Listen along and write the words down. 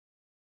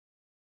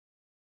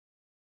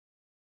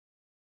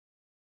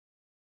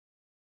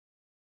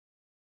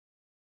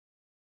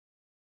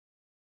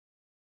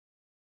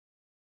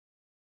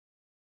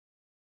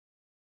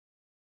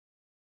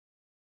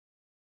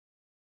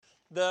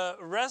The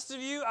rest of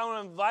you, I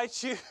want to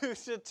invite you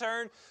to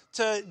turn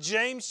to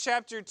James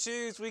chapter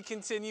 2 as we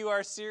continue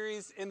our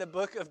series in the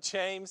book of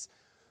James.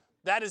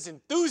 That is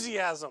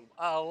enthusiasm.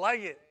 I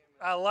like it.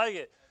 I like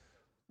it.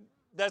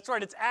 That's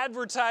right. It's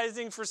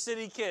advertising for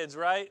city kids,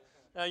 right?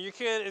 Your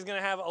kid is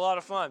going to have a lot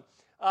of fun.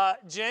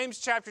 James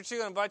chapter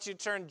 2, I invite you to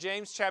turn to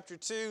James chapter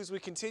 2 as we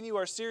continue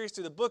our series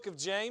through the book of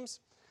James.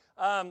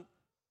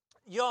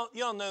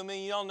 Y'all know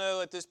me. Y'all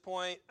know at this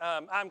point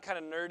I'm kind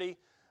of nerdy.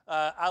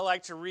 I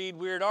like to read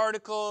weird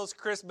articles.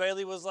 Chris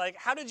Bailey was like,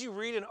 how did you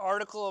read an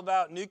article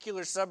about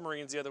nuclear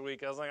submarines the other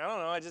week? I was like, I don't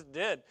know, I just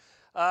did.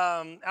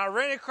 I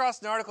ran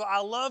across an article.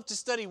 I love to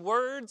study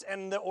words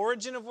and the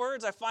origin of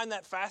words. I find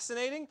that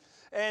fascinating.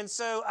 And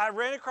so I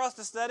ran across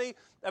a study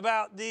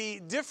about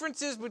the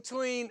differences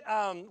between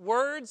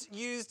words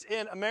used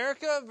in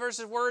America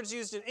versus words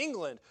used in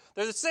England.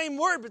 They're the same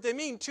word, but they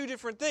mean two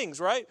different things,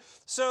 right?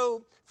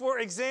 So, for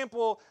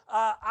example,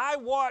 I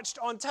watched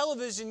on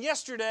television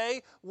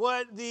yesterday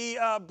what the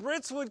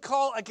Brits would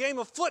call a game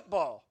of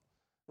football,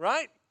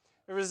 right?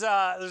 There's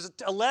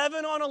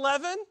 11 on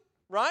 11,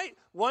 right?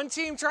 One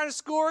team trying to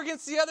score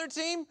against the other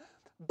team,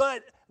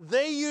 but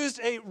they used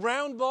a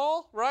round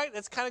ball, right?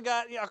 That's kind of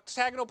got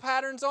octagonal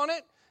patterns on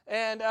it,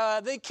 and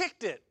they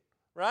kicked it,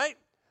 right?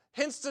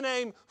 Hence the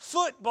name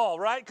football,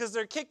 right? Because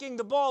they're kicking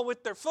the ball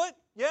with their foot,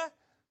 yeah?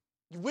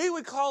 We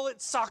would call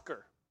it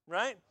soccer,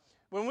 right?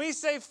 When we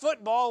say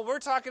football, we're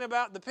talking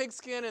about the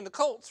pigskin and the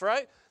Colts,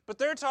 right? But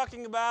they're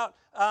talking about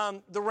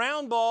the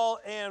round ball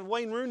and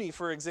Wayne Rooney,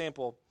 for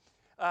example.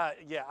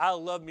 Yeah, I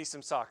love me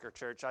some soccer,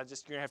 church. You're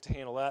going to have to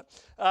handle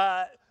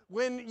that.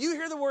 When you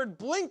hear the word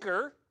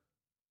blinker,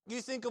 you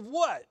think of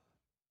what?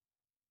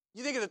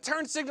 You think of the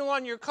turn signal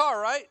on your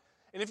car, right?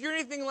 And if you're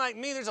anything like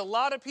me, there's a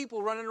lot of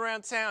people running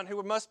around town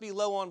who must be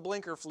low on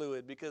blinker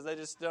fluid because they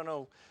just don't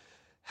know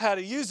how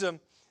to use them.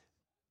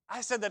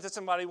 I said that to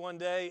somebody one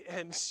day,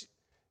 and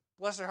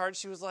bless her heart,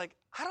 she was like,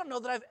 I don't know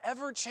that I've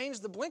ever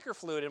changed the blinker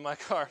fluid in my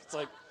car. It's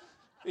like,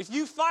 if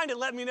you find it,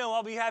 let me know.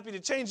 I'll be happy to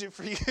change it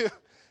for you.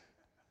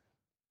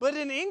 But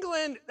in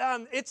England,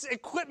 it's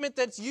equipment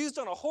that's used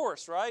on a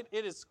horse, right?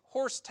 It is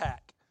horse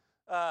tack.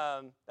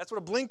 That's what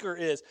a blinker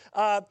is.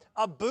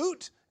 A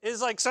boot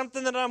is like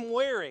something that I'm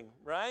wearing,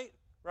 right?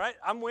 Right?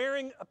 I'm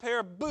wearing a pair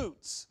of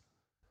boots.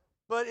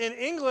 But in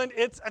England,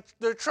 it's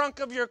the trunk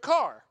of your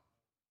car.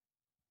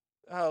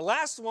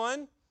 Last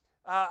one,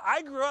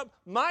 I grew up,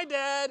 my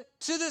dad,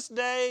 to this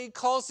day,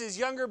 calls his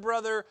younger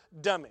brother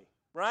dummy,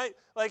 right?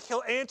 Like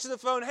he'll answer the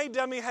phone, hey,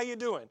 dummy, how you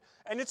doing?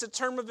 And it's a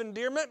term of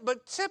endearment,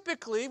 but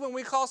typically when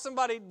we call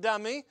somebody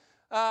dummy,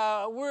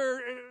 we're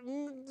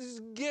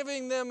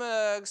giving them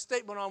a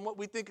statement on what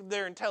we think of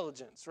their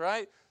intelligence,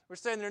 right? We're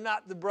saying they're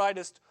not the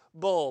brightest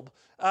bulb.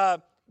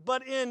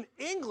 But in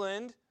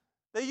England,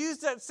 they use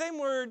that same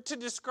word to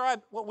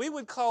describe what we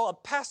would call a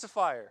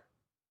pacifier,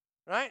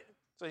 right?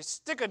 So they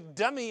stick a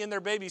dummy in their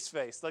baby's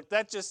face. Like,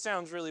 that just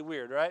sounds really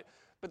weird, right?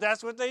 But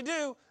that's what they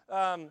do.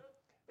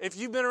 If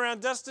you've been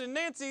around Dustin and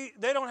Nancy,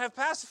 they don't have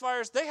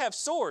pacifiers. They have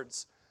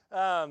swords.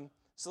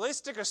 So they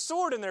stick a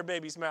sword in their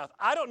baby's mouth.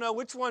 I don't know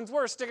which one's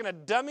worse, sticking a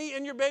dummy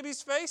in your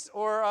baby's face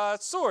or a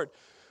sword.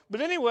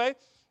 But anyway,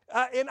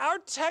 in our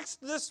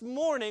text this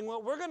morning,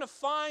 what we're going to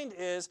find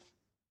is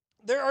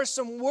there are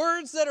some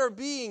words that are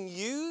being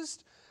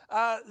used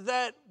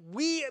that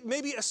we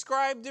maybe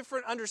ascribe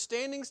different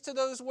understandings to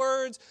those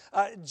words.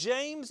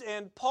 James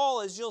and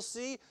Paul, as you'll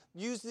see,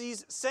 use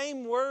these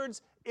same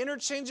words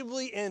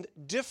interchangeably and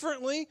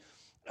differently.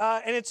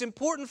 And it's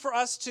important for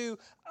us to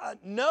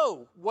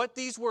know what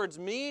these words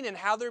mean and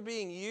how they're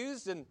being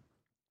used. And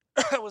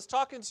I was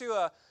talking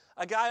to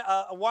a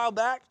guy a while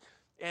back,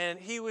 and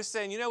he was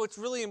saying, it's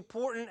really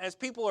important as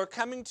people are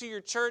coming to your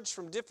church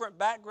from different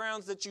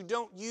backgrounds that you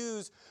don't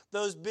use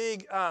those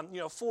big,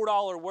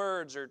 $4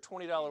 words or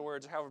 $20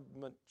 words, or however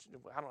much,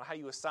 I don't know how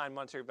you assign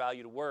monetary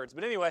value to words.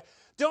 But anyway,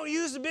 don't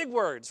use the big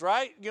words,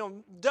 right?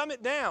 Dumb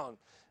it down.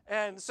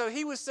 And so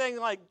he was saying,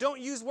 don't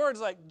use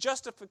words like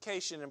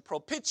justification and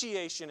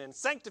propitiation and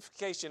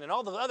sanctification and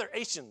all the other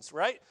Asians,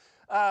 right?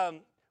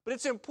 But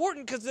it's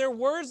important because they're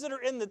words that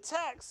are in the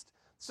text.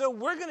 So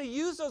we're going to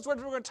use those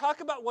words. We're going to talk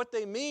about what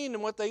they mean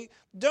and what they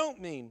don't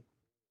mean.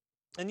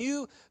 And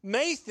you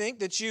may think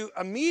that you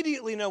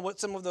immediately know what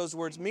some of those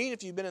words mean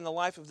if you've been in the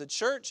life of the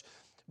church.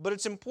 But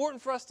it's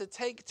important for us to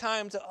take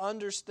time to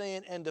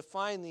understand and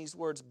define these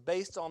words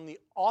based on the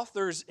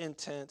author's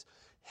intent,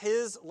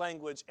 his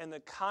language, and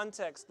the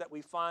context that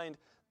we find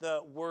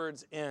the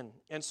words in.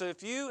 And so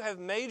if you have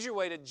made your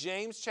way to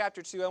James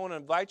chapter 2, I want to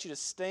invite you to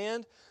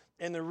stand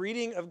in the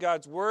reading of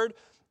God's word.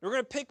 We're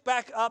going to pick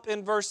back up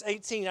in verse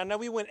 18. I know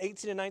we went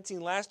 18 and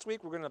 19 last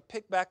week. We're going to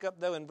pick back up,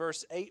 though, in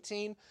verse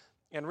 18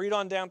 and read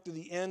on down through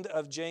the end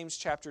of James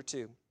chapter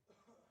 2.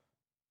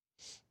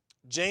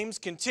 James,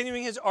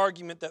 continuing his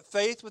argument that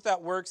faith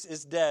without works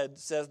is dead,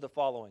 says the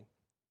following.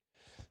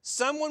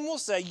 Someone will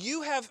say,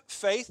 you have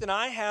faith and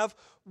I have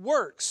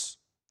works.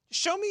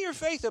 Show me your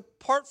faith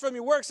apart from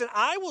your works, and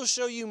I will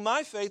show you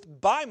my faith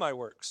by my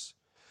works.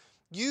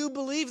 You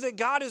believe that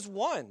God is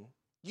one.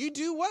 You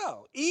do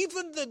well.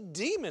 Even the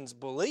demons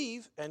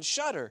believe and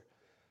shudder.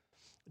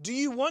 Do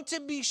you want to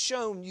be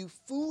shown, you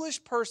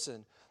foolish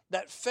person,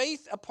 that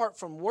faith apart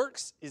from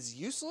works is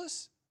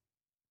useless?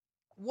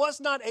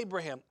 Was not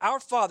Abraham, our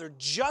father,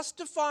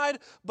 justified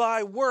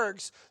by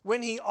works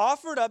when he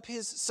offered up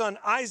his son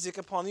Isaac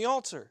upon the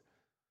altar?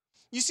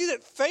 You see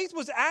that faith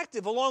was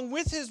active along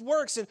with his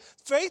works, and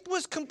faith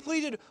was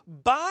completed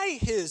by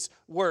his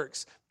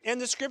works.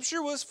 And the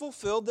scripture was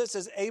fulfilled that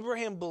says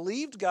Abraham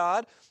believed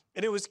God,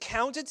 and it was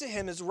counted to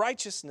him as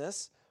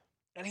righteousness,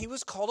 and he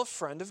was called a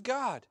friend of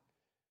God.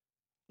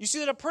 You see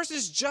that a person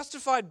is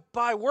justified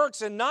by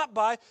works and not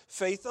by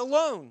faith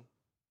alone.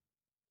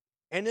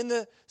 And in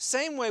the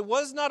same way,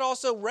 was not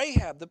also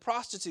Rahab, the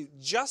prostitute,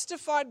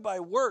 justified by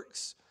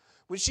works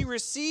when she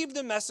received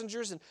the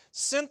messengers and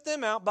sent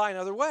them out by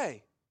another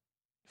way?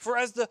 For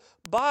as the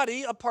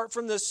body apart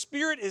from the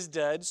spirit is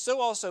dead, so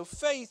also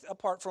faith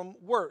apart from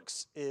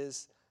works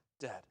is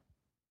dead.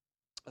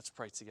 Let's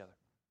pray together.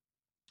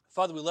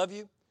 Father, we love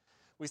you.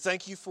 We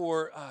thank you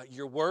for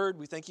your word.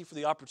 We thank you for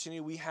the opportunity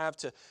we have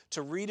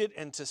to read it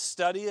and to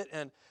study it.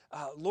 And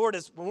Lord,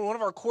 as one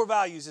of our core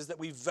values is that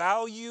we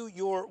value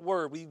your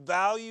word. We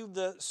value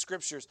the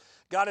scriptures.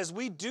 God, as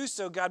we do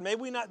so, God, may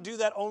we not do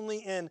that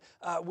only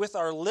with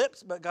our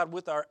lips, but God,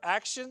 with our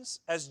actions,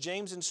 as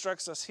James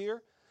instructs us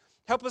here.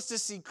 Help us to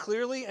see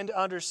clearly and to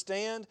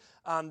understand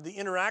the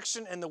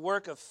interaction and the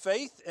work of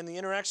faith and the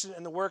interaction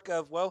and the work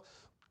of,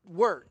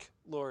 work,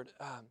 Lord.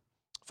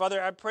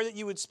 Father, I pray that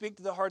you would speak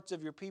to the hearts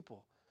of your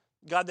people.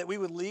 God, that we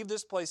would leave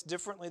this place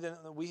differently than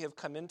we have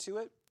come into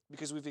it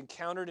because we've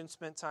encountered and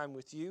spent time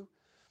with you.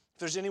 If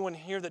there's anyone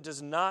here that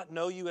does not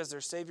know you as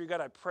their Savior, God,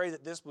 I pray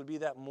that this would be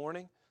that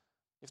morning.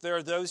 If there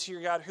are those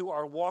here, God, who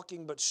are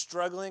walking but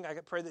struggling, I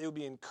pray that they would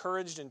be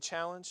encouraged and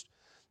challenged.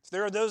 If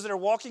there are those that are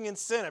walking in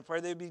sin, I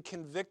pray they would be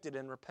convicted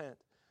and repent.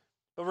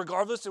 But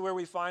regardless of where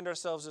we find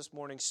ourselves this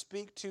morning,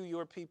 speak to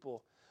your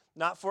people,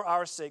 not for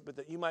our sake, but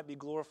that you might be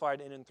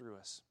glorified in and through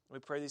us. We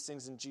pray these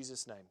things in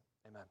Jesus' name.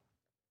 Amen.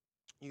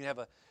 You can have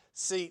a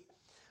seat.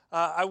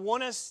 I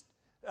want us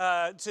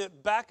to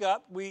back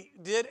up. We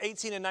did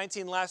 18 and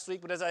 19 last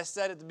week, but as I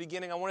said at the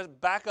beginning, I want to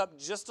back up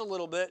just a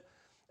little bit.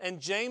 And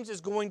James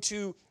is going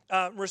to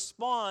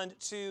respond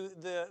to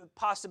the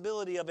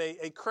possibility of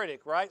a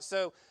critic, right?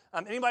 So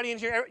anybody in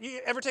here, you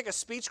ever take a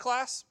speech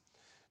class?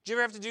 Do you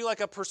ever have to do like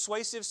a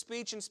persuasive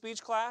speech in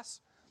speech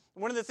class?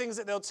 One of the things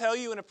that they'll tell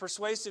you in a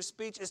persuasive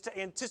speech is to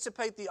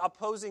anticipate the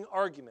opposing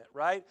argument,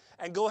 right?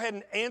 And go ahead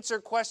and answer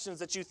questions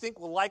that you think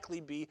will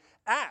likely be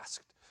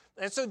asked.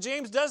 And so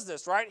James does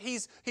this, right?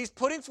 He's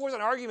putting forth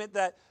an argument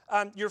that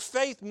your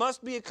faith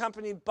must be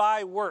accompanied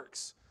by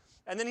works.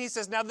 And then he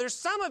says, now there's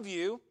some of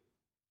you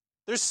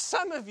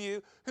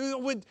who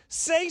would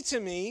say to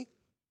me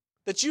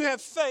that you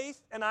have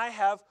faith and I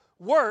have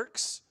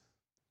works.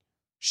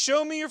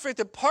 Show me your faith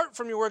apart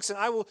from your works, and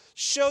I will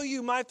show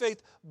you my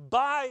faith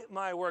by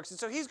my works. And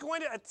so he's going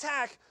to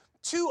attack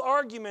two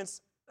arguments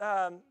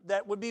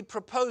that would be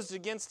proposed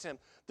against him.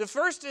 The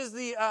first is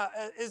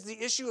the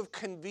issue of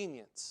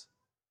convenience.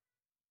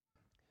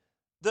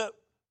 The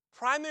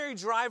primary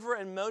driver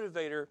and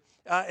motivator,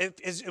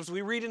 as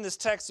we read in this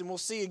text, and we'll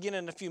see again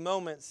in a few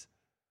moments,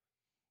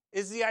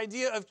 is the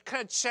idea of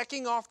kind of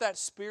checking off that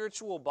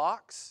spiritual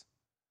box.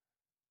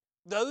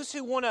 Those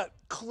who want to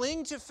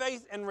cling to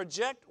faith and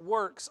reject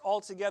works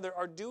altogether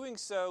are doing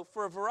so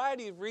for a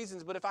variety of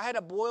reasons, but if I had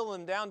to boil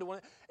them down to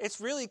one,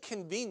 it's really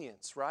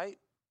convenience, right?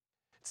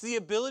 It's the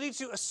ability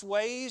to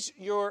assuage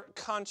your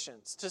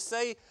conscience, to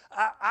say,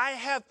 I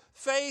have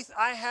faith,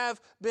 I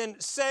have been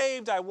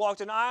saved, I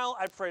walked an aisle,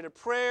 I prayed a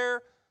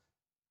prayer,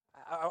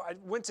 I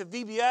went to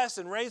VBS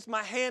and raised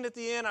my hand at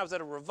the end, I was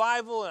at a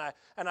revival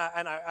and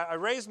I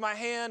raised my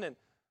hand and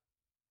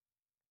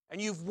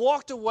you've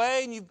walked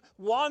away and you've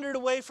wandered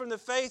away from the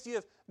faith. You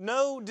have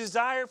no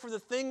desire for the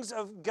things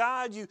of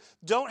God. You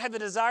don't have a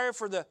desire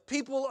for the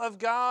people of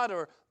God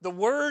or the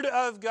Word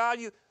of God.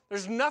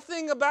 There's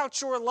nothing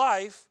about your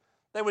life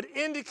that would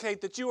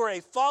indicate that you are a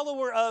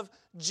follower of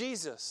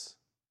Jesus.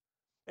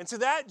 And to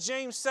that,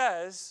 James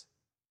says,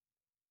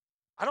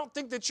 I don't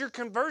think that your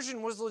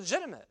conversion was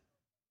legitimate.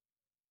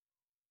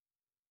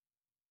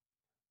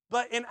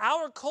 But in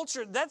our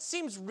culture, that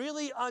seems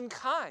really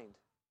unkind,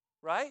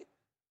 right?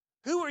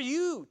 Who are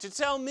you to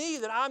tell me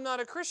that I'm not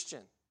a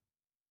Christian?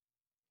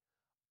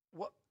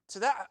 Well, to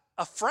that,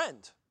 a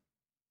friend.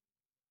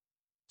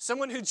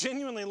 Someone who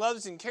genuinely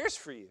loves and cares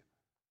for you.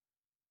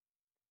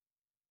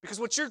 Because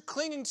what you're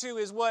clinging to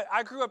is what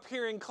I grew up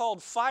hearing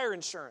called fire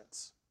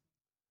insurance.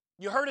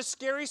 You heard a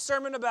scary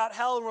sermon about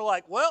hell and we're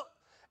like, well,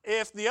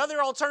 if the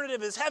other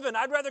alternative is heaven,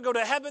 I'd rather go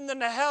to heaven than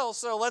to hell,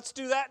 so let's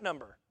do that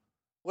number.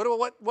 What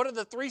are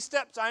the 3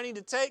 steps I need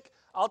to take?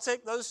 I'll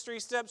take those 3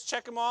 steps,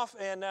 check them off,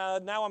 and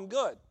now I'm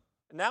good.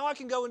 Now I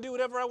can go and do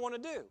whatever I want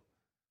to do.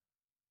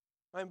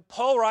 And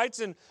Paul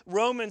writes in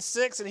Romans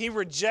 6, and he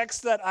rejects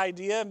that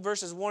idea in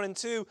verses 1 and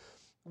 2.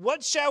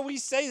 What shall we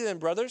say then,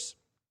 brothers?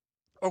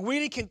 Are we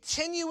to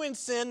continue in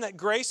sin that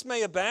grace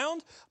may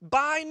abound?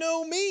 By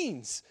no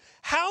means.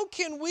 How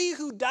can we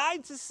who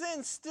died to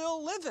sin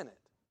still live in it?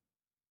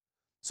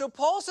 So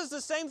Paul says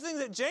the same thing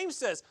that James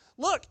says.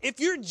 look, if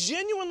you're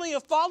genuinely a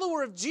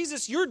follower of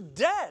Jesus, you're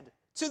dead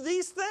to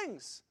these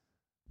things.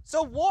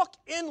 So walk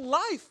in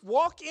life.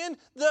 Walk in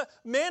the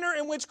manner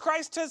in which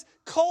Christ has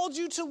called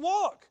you to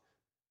walk.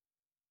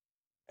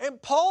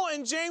 And Paul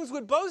and James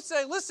would both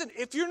say, listen,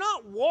 if you're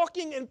not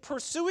walking and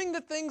pursuing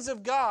the things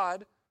of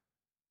God,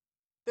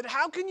 then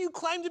how can you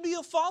claim to be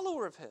a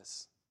follower of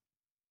His?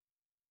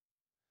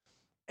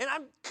 And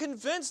I'm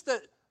convinced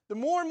that the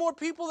more and more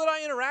people that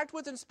I interact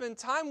with and spend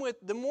time with,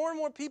 the more and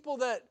more people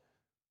that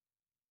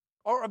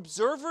are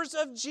observers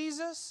of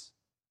Jesus,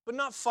 but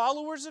not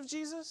followers of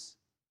Jesus,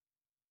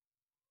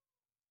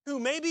 who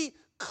maybe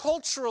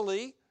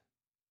culturally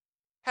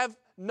have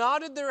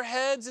nodded their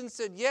heads and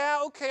said, yeah,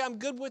 okay, I'm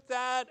good with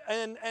that,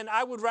 and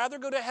I would rather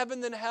go to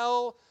heaven than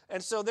hell,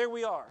 and so there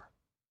we are.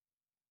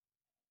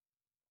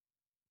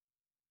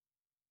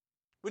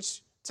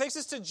 Which takes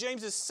us to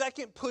James's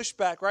second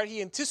pushback, right?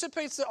 He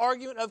anticipates the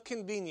argument of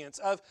convenience,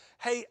 of,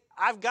 hey,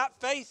 I've got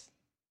faith.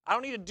 I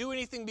don't need to do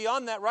anything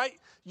beyond that, right?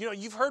 You know,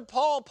 you've heard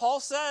Paul. Paul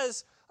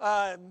says,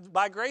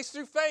 by grace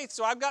through faith,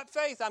 so I've got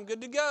faith. I'm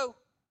good to go.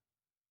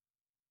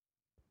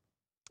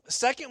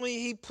 Secondly,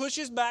 he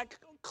pushes back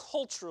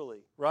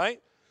culturally,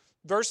 right?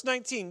 Verse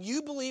 19,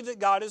 you believe that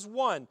God is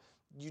one.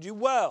 You do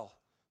well.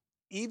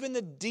 Even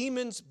the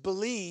demons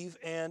believe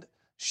and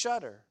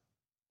shudder.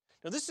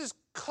 Now, this is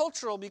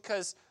cultural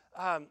because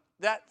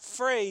that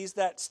phrase,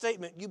 that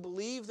statement, you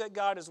believe that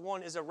God is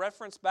one, is a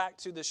reference back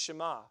to the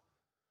Shema,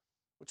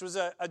 which was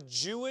a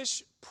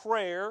Jewish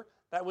prayer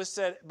that was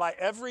said by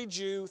every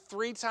Jew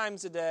 3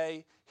 times a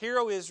day. Hear,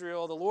 O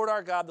Israel, the Lord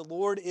our God, the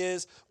Lord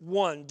is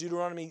one.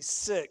 Deuteronomy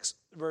 6,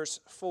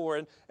 verse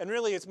 4. And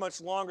really it's much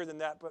longer than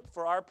that, but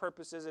for our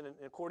purposes and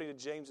according to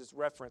James's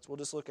reference, we'll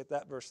just look at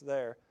that verse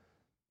there.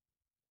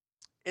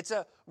 It's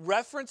a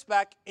reference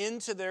back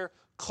into their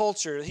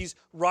culture. He's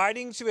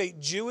writing to a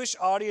Jewish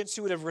audience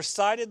who would have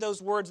recited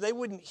those words. They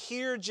wouldn't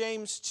hear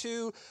James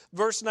 2,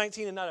 verse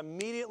 19, and not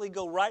immediately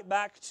go right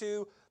back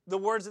to the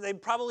words that they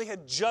probably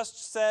had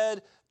just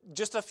said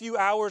just a few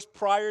hours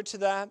prior to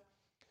that.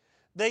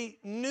 They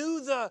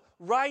knew the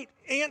right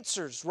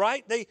answers,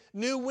 right? They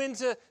knew when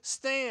to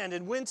stand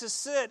and when to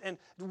sit and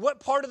what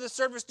part of the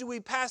service do we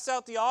pass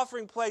out the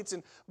offering plates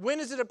and when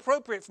is it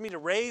appropriate for me to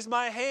raise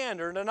my hand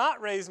or to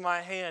not raise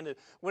my hand and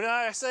when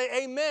I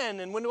say amen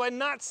and when do I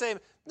not say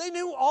amen. They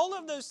knew all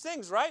of those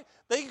things, right?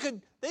 They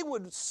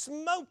would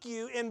smoke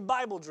you in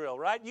Bible drill,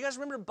 right? You guys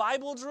remember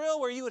Bible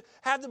drill where you would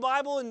have the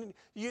Bible and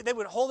they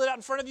would hold it out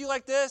in front of you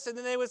like this and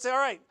then they would say, all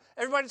right,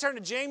 everybody turn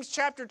to James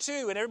chapter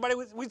 2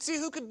 and we'd see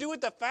who could do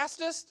it the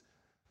fastest,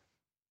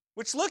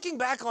 which looking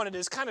back on it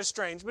is kind of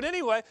strange. But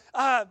anyway,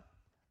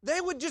 they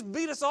would just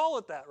beat us all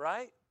at that,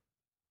 right?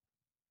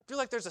 I feel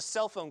like there's a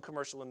cell phone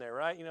commercial in there,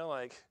 right? You know,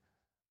 like,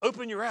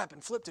 open your app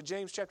and flip to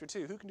James chapter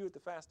 2. Who can do it the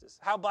fastest?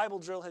 How Bible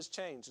drill has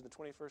changed in the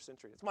 21st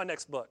century. It's my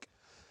next book.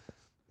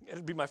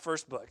 It'll be my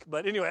first book.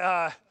 But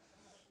anyway,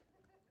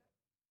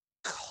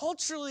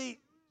 culturally,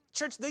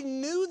 church, they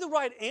knew the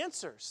right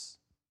answers.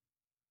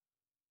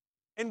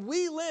 And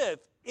we live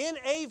in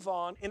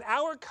Avon, in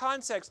our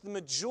context, the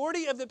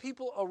majority of the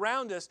people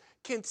around us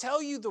can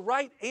tell you the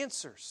right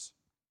answers.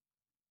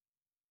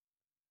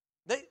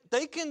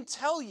 They can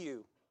tell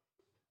you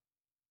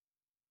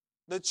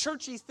the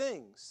churchy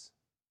things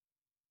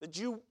that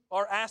you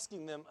are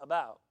asking them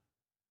about.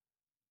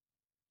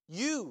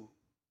 You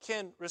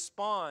can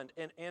respond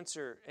and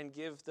answer and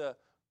give the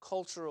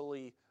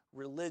culturally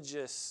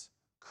religious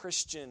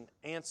Christian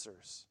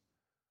answers.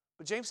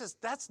 But James says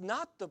that's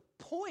not the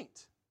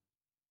point.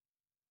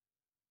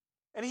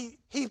 And he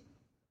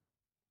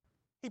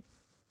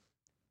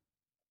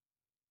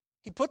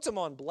puts them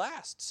on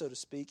blast, so to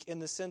speak, in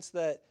the sense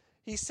that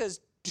he says,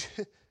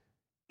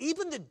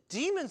 even the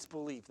demons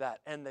believe that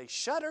and they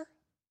shudder.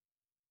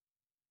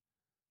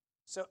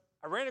 So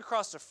I ran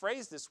across a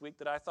phrase this week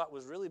that I thought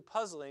was really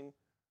puzzling,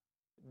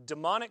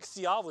 demonic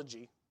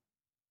theology.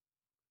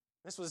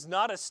 This was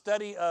not a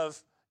study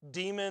of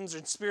demons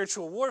and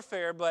spiritual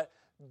warfare, but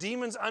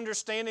demons'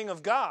 understanding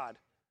of God.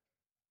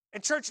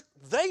 And church,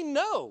 they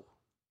know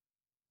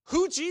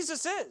who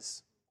Jesus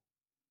is.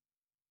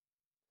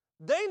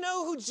 They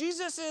know who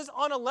Jesus is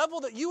on a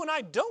level that you and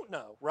I don't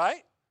know,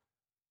 right?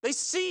 They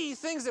see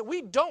things that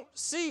we don't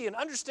see and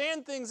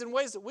understand things in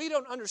ways that we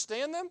don't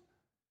understand them.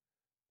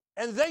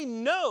 And they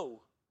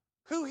know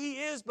who he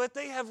is, but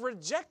they have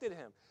rejected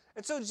him.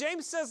 And so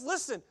James says,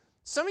 listen,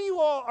 some of you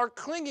all are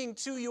clinging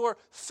to your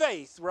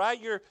faith, right?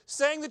 You're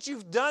saying that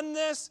you've done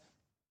this,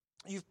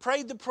 you've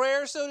prayed the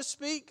prayer, so to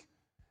speak,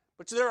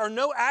 but there are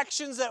no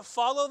actions that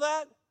follow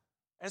that.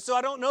 And so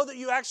I don't know that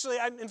you actually,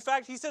 in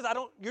fact, he says,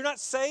 you're not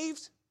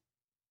saved.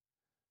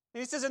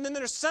 And he says, and then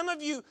there's some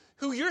of you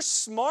who you're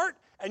smart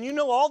and you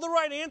know all the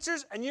right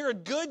answers and you're a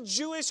good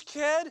Jewish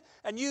kid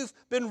and you've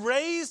been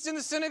raised in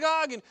the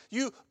synagogue and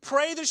you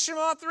pray the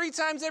Shema 3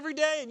 times every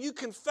day and you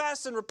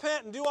confess and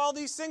repent and do all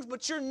these things,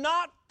 but you're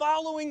not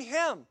following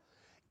him.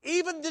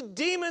 Even the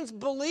demons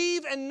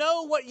believe and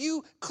know what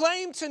you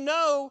claim to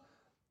know,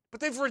 but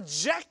they've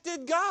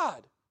rejected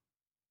God.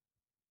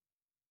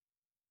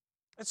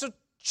 And so,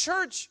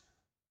 church,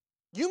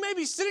 You may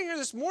be sitting here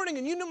this morning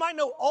and you might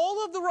know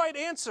all of the right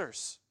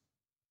answers.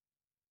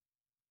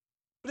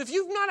 But if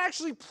you've not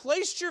actually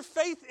placed your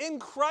faith in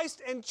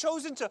Christ and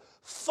chosen to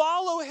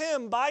follow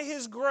Him by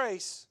His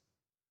grace,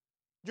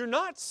 you're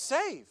not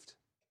saved.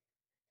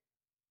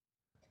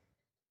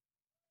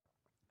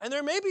 And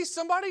there may be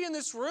somebody in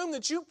this room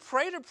that you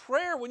prayed a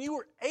prayer when you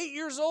were 8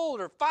 years old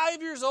or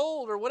 5 years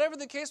old or whatever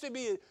the case may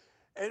be.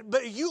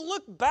 But you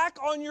look back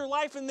on your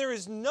life and there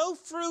is no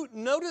fruit,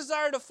 no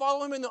desire to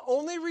follow Him. And the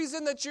only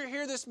reason that you're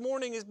here this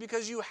morning is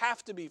because you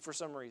have to be for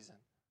some reason.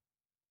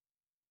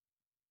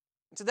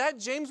 And to that,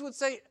 James would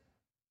say,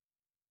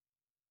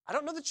 I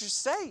don't know that you're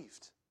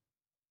saved.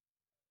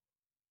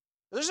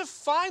 There's a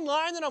fine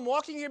line that I'm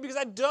walking here because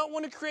I don't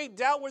want to create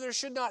doubt where there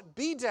should not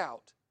be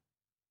doubt.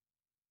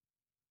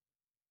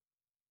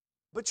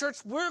 But church,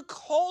 we're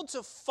called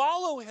to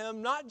follow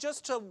Him, not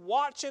just to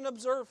watch and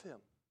observe Him.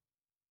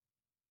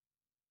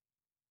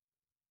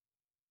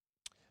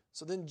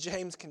 So then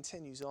James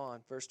continues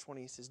on, verse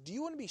 20, he says, do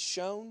you want to be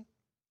shown,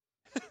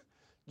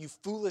 you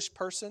foolish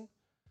person,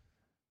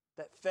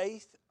 that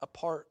faith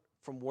apart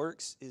from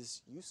works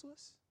is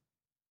useless?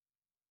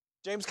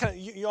 James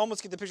you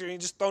almost get the picture, and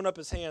he's just throwing up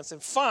his hands saying,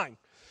 fine.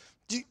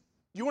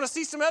 You want to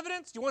see some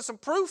evidence? You want some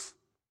proof?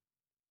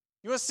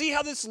 You want to see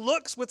how this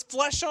looks with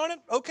flesh on it?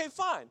 Okay,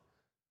 fine.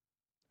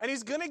 And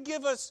he's going to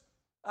give us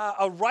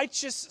a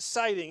righteous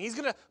citing. He's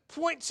going to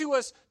point to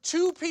us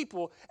two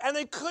people, and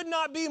they could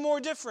not be more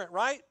different,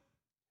 right?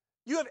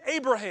 You have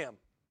Abraham,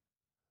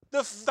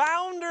 the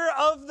founder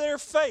of their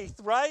faith,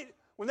 right?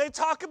 When they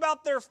talk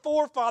about their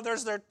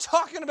forefathers, they're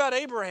talking about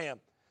Abraham.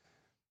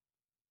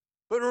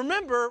 But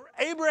remember,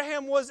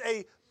 Abraham was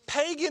a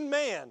pagan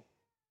man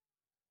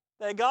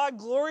that God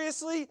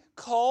gloriously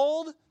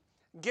called,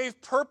 gave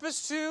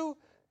purpose to.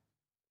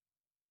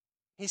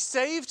 He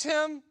saved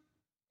him.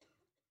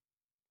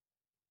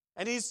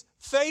 And his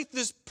faith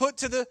is put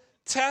to the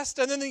test.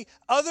 And then the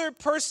other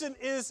person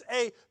is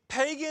a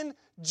pagan,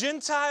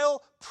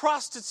 Gentile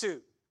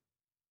prostitute.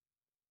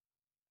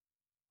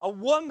 A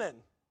woman.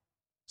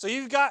 So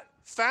you've got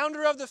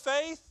founder of the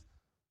faith,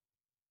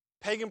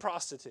 pagan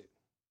prostitute.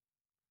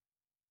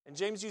 And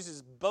James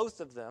uses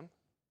both of them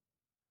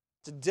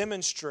to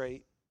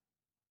demonstrate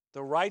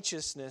the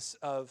righteousness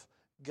of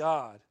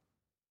God.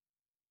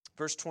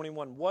 Verse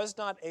 21, was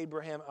not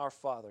Abraham our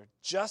father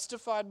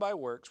justified by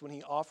works when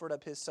he offered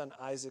up his son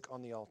Isaac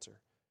on the altar?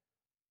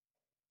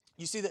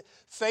 You see that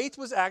faith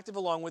was active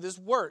along with his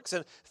works,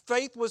 and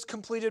faith was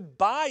completed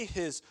by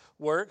his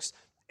works,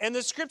 and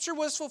the scripture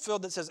was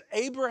fulfilled that says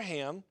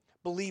Abraham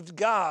believed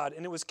God,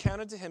 and it was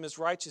counted to him as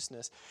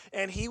righteousness,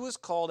 and he was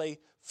called a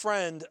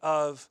friend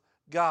of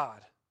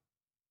God.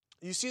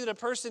 You see that a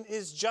person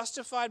is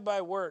justified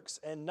by works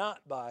and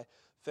not by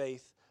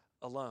faith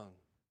alone.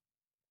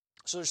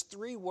 So there's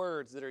three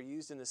words that are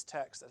used in this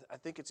text. I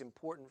think it's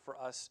important for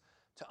us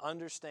to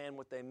understand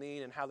what they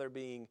mean and how they're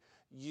being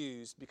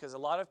used, because a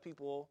lot of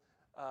people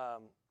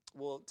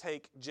will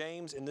take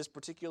James in this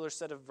particular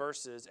set of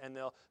verses and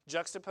they'll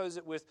juxtapose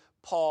it with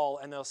Paul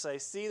and they'll say,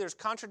 see, there's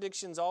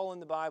contradictions all in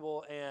the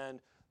Bible, and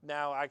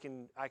now I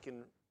can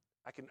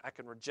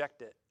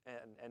reject it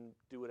and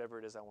do whatever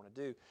it is I want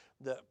to do.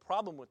 The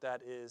problem with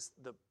that is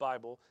the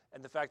Bible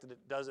and the fact that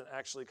it doesn't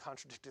actually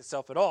contradict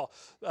itself at all.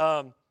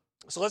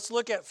 So let's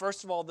look at,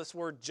 first of all, this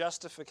word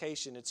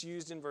justification. It's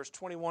used in verse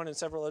 21 and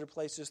several other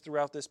places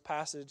throughout this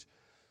passage.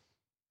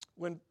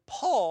 When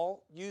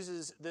Paul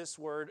uses this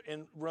word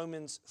in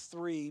Romans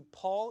 3,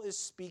 Paul is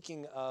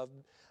speaking of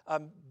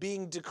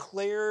being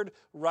declared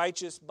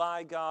righteous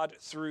by God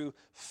through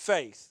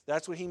faith.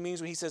 That's what he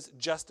means when he says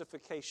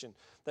justification,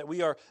 that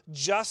we are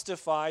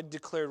justified,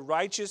 declared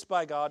righteous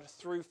by God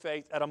through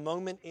faith at a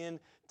moment in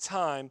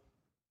time.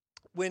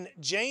 When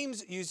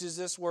James uses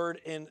this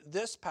word in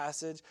this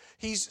passage,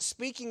 he's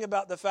speaking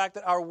about the fact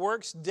that our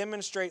works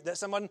demonstrate that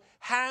someone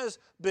has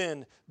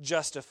been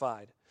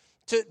justified.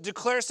 To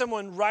declare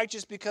someone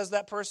righteous because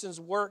that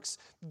person's works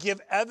give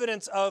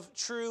evidence of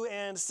true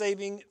and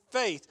saving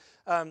faith.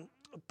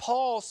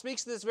 Paul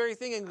speaks this very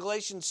thing in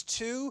Galatians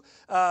 2,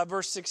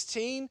 verse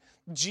 16.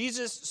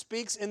 Jesus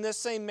speaks in this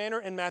same manner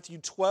in Matthew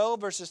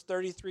 12, verses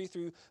 33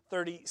 through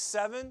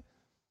 37.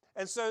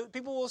 And so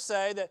people will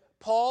say that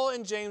Paul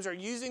and James are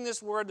using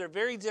this word. They're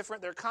very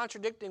different. They're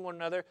contradicting one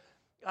another.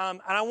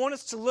 And I want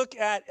us to look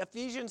at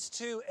Ephesians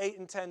 2, 8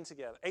 and 10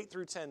 together, 8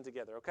 through 10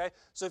 together, okay?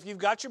 So if you've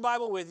got your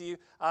Bible with you,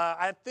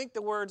 I think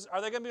the words,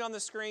 are they going to be on the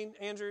screen,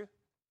 Andrew?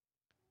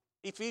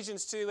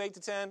 Ephesians 2, 8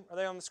 to 10, are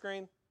they on the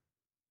screen?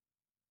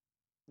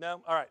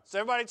 No? All right. So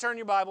everybody turn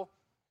your Bible.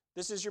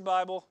 This is your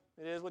Bible.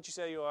 It is what you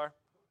say you are.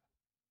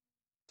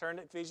 Turn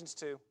to Ephesians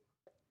 2.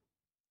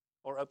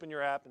 Or open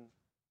your app and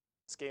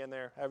scan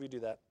there, however you do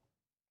that.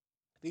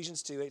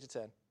 Ephesians 2, 8 to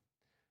 10.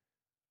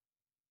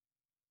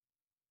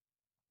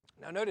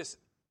 Now notice,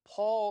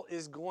 Paul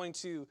is going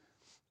to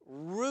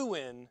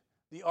ruin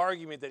the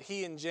argument that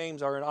he and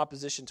James are in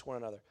opposition to one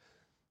another.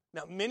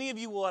 Now, many of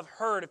you will have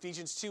heard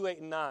Ephesians 2, 8,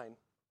 and 9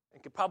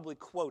 and could probably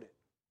quote it.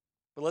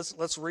 But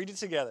let's read it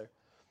together.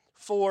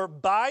 For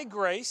by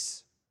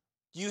grace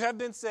you have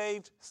been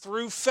saved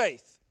through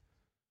faith.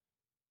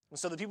 And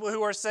so the people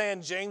who are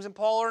saying James and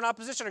Paul are in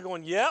opposition are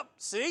going, yep,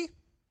 see?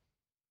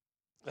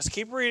 Let's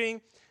keep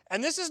reading.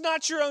 And this is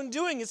not your own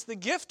doing. It's the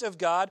gift of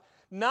God,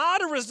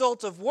 not a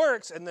result of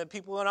works. And the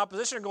people in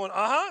opposition are going,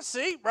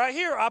 see, right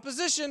here,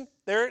 opposition.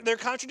 They're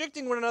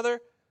contradicting one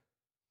another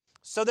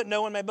so that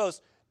no one may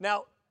boast.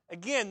 Now,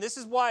 again, this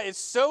is why it's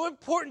so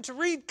important to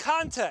read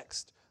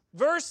context.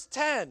 Verse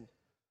 10,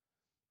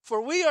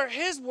 for we are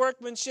his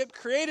workmanship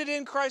created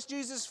in Christ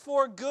Jesus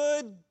for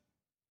good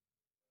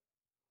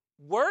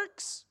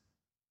works.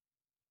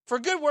 For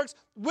good works,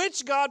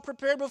 which God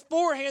prepared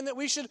beforehand that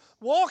we should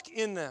walk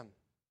in them.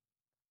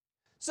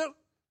 So,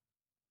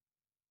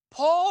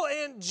 Paul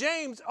and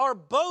James are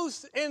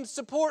both in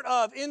support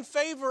of, in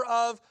favor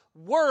of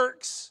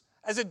works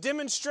as a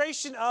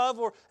demonstration of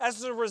or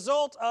as a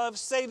result of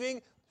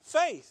saving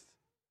faith.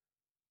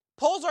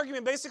 Paul's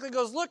argument basically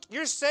goes, look,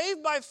 you're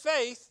saved by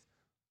faith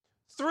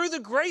through the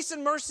grace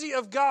and mercy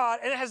of God,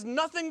 and it has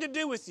nothing to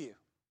do with you.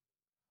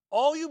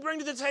 All you bring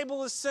to the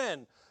table is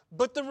sin.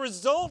 But the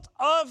result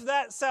of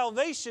that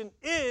salvation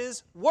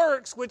is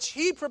works which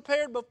he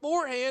prepared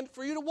beforehand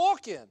for you to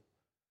walk in.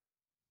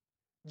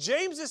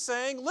 James is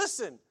saying,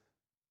 listen,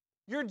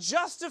 you're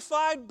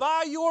justified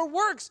by your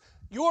works.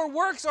 Your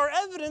works are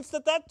evidence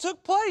that that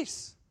took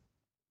place.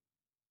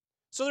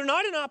 So they're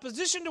not in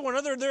opposition to one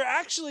another. They're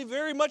actually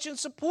very much in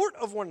support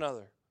of one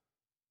another.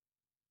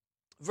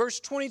 Verse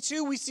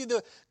 22, we see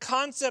the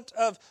concept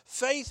of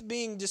faith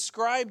being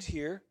described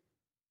here.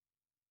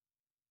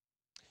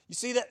 You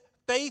see that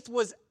faith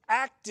was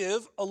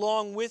active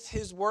along with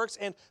his works,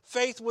 and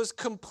faith was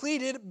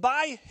completed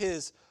by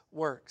his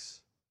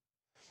works.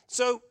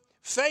 So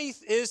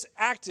faith is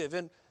active,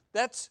 and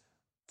that's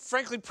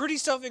frankly pretty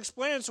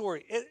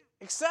self-explanatory,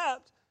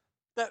 except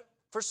that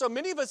for so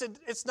many of us,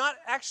 it's not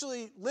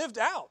actually lived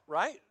out,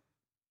 right?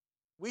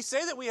 We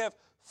say that we have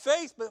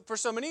faith, but for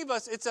so many of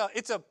us,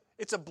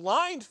 it's a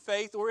blind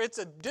faith or it's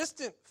a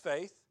distant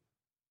faith.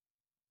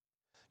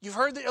 You've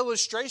heard the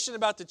illustration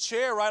about the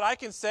chair, right? I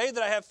can say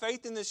that I have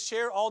faith in this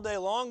chair all day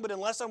long, but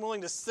unless I'm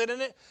willing to sit in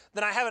it,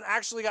 then I haven't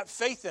actually got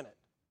faith in it.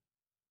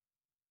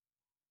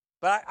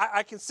 But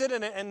I can sit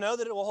in it and know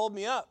that it will hold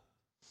me up.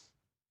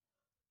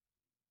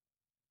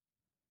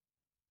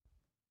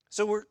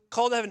 So we're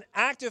called to have an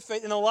active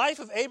faith. In the life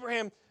of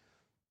Abraham,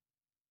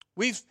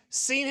 we've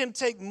seen him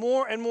take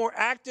more and more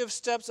active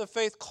steps of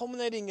faith,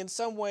 culminating in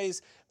some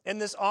ways in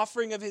this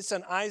offering of his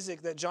son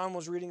Isaac that John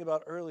was reading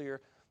about earlier,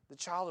 the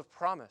child of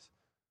promise.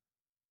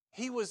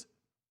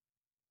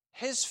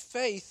 His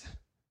faith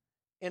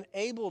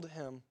enabled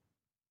him,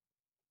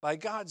 by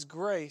God's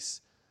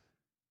grace,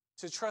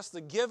 to trust the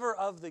giver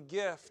of the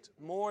gift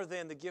more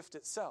than the gift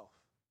itself.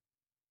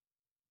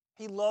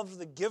 He loved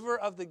the giver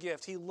of the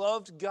gift. He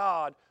loved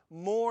God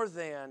more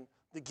than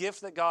the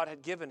gift that God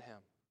had given him.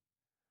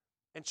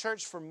 And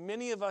church, for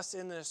many of us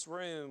in this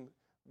room,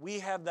 we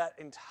have that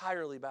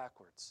entirely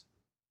backwards.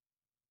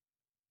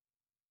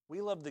 We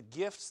love the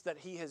gifts that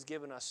he has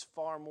given us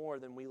far more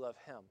than we love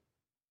him.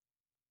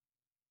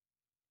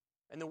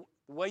 And the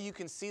way you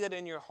can see that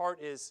in your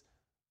heart is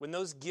when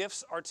those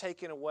gifts are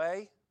taken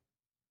away,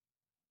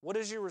 what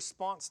is your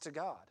response to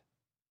God?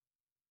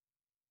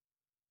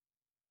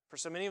 For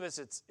so many of us,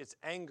 it's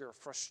anger,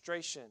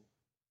 frustration.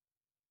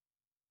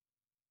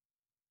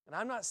 And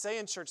I'm not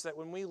saying, church, that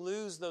when we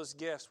lose those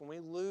gifts, when we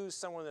lose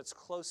someone that's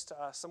close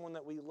to us, someone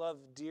that we love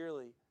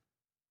dearly,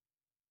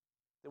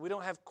 that we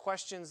don't have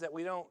questions, that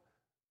we're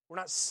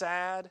not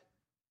sad.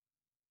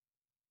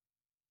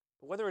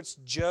 But whether it's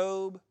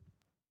Job,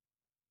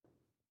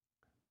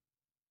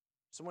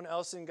 someone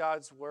else in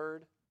God's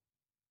Word,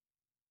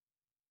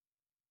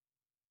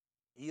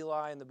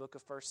 Eli in the book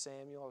of 1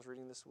 Samuel, I was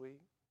reading this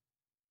week.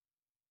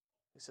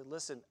 He said,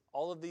 listen,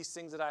 all of these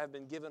things that I have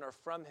been given are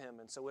from him,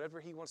 and so whatever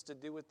he wants to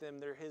do with them,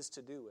 they're his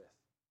to do with.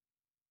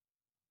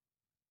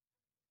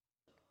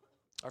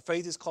 Our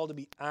faith is called to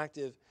be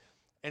active,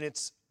 and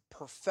it's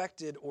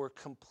perfected or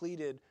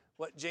completed.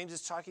 What James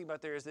is talking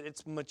about there is that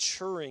it's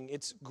maturing,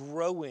 it's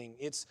growing,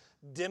 it's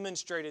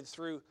demonstrated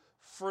through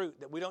fruit,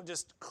 that we don't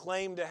just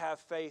claim to have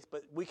faith,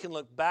 but we can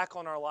look back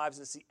on our lives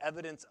and see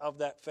evidence of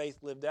that faith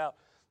lived out.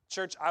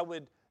 Church, I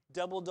would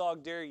double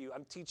dog dare you.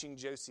 I'm teaching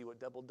Josie what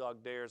double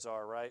dog dares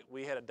are, right?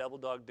 We had a double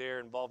dog dare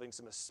involving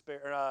some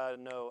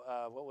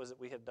what was it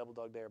we had a double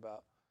dog dare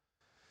about?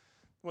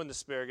 It wasn't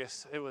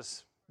asparagus. It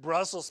was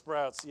Brussels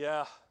sprouts.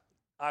 Yeah,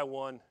 I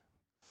won.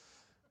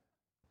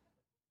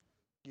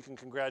 You can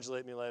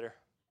congratulate me later.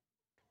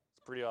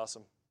 It's pretty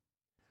awesome.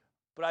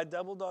 But I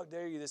double dog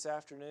dare you this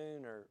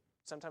afternoon or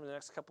sometime in the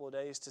next couple of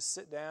days to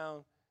sit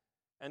down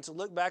and to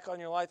look back on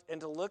your life and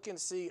to look and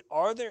see,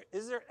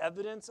 is there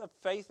evidence of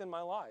faith in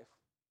my life?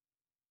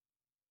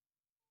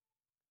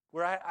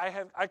 Where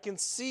I can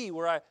see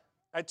where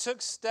I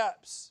took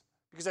steps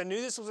because I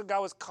knew this was what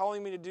God was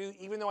calling me to do,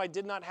 even though I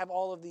did not have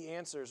all of the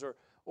answers,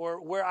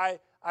 or where I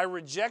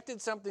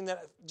rejected something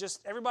that just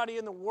everybody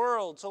in the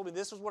world told me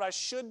this was what I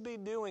should be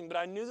doing, but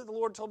I knew that the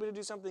Lord told me to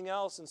do something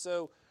else, and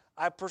so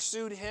I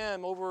pursued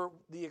him over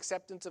the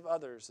acceptance of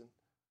others. And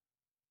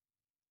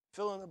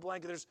fill in the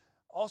blank. There's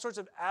all sorts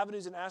of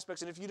avenues and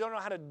aspects. And if you don't know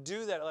how to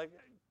do that, like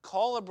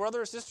call a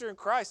brother or sister in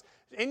Christ.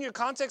 In your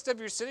context of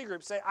your city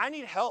group, say, I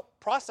need help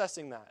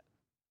processing that.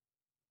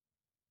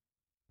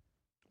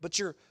 But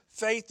your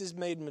faith is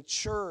made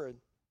mature and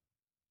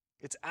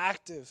it's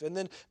active. And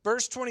then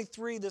verse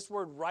 23, this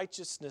word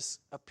righteousness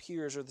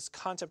appears, or this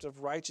concept of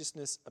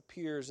righteousness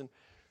appears. And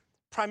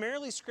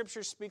primarily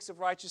Scripture speaks of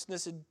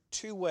righteousness in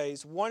two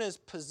ways. One is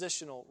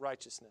positional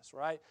righteousness,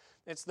 right?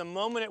 It's the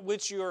moment at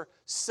which you're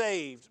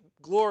saved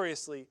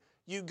gloriously.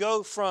 You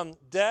go from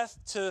death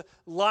to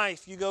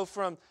life. You go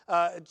from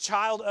a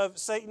child of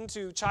Satan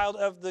to child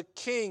of the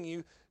King.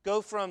 You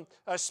go from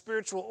a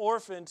spiritual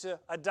orphan to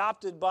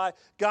adopted by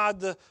God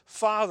the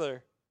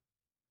Father.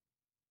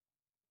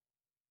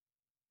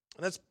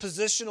 And that's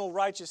positional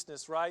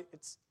righteousness, right?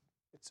 It's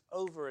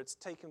over. It's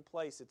taken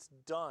place. It's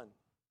done.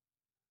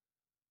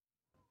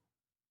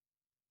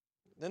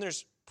 Then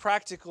there's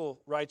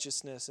practical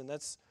righteousness, and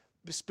that's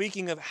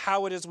speaking of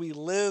how it is we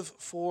live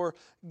for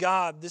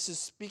God. This is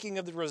speaking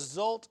of the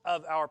result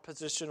of our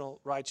positional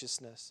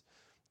righteousness.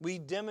 We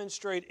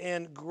demonstrate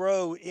and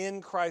grow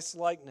in Christ's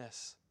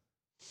likeness.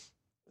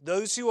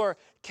 Those who are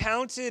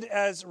counted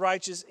as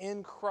righteous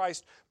in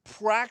Christ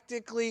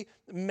practically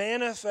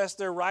manifest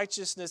their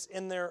righteousness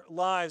in their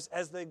lives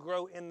as they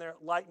grow in their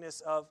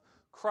likeness of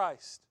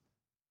Christ.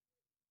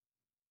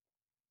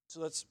 So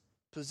that's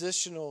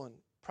positional and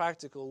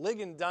practical.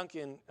 Ligon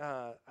Duncan,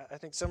 I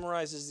think,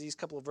 summarizes these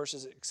couple of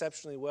verses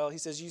exceptionally well. He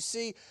says, you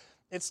see,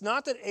 it's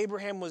not that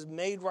Abraham was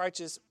made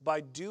righteous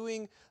by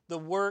doing the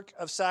work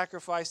of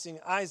sacrificing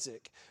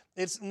Isaac.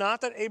 It's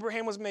not that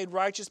Abraham was made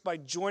righteous by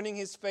joining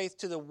his faith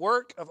to the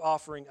work of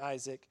offering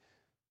Isaac.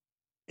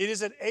 It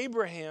is that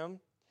Abraham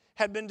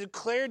had been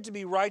declared to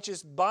be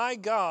righteous by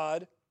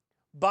God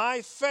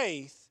by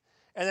faith,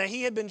 and that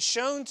he had been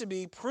shown to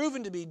be,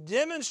 proven to be,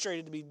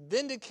 demonstrated to be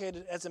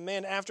vindicated as a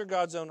man after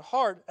God's own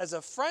heart, as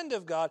a friend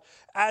of God,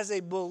 as a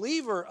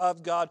believer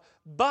of God,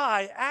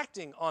 by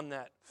acting on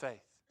that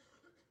faith.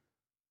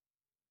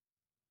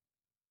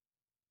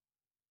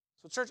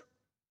 So, church,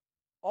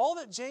 all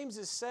that James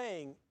is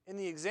saying in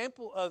the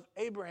example of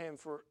Abraham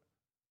for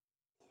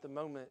the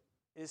moment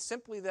is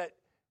simply that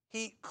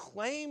he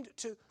claimed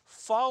to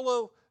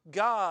follow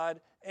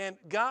God, and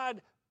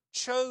God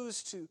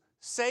chose to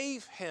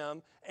save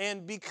him,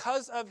 and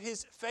because of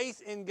his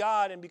faith in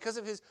God and because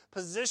of his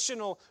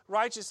positional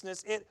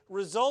righteousness, it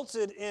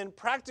resulted in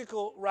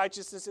practical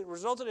righteousness. It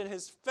resulted in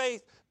his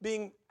faith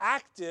being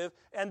active,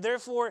 and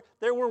therefore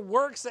there were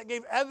works that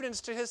gave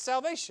evidence to his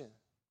salvation.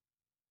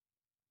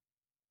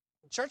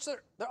 Church,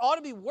 there ought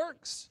to be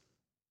works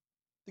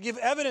to give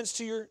evidence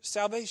to your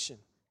salvation.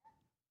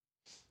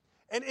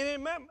 And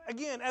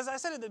again, as I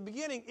said at the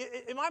beginning,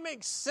 it might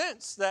make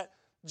sense that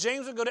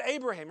James would go to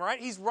Abraham, right?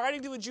 He's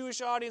writing to a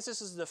Jewish audience.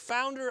 This is the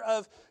founder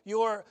of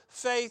your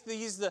faith.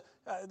 He's the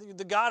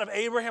God of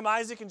Abraham,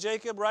 Isaac, and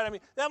Jacob, right? I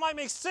mean, that might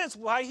make sense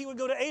why he would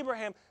go to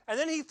Abraham. And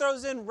then he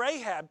throws in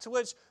Rahab, to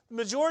which the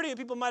majority of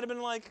people might have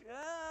been like,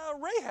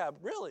 Rahab,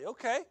 really?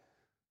 Okay.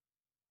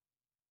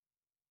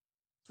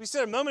 As we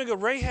said a moment ago,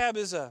 Rahab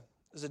is a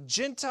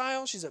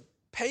Gentile. She's a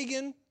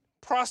pagan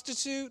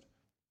prostitute.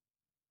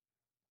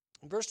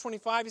 In verse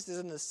 25, he says,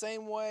 in the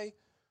same way,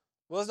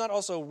 was not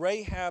also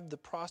Rahab the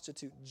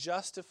prostitute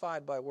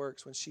justified by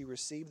works when she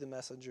received the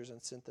messengers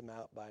and sent them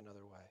out by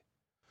another way?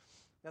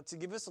 Now, to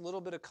give us a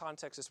little bit of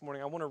context this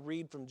morning, I want to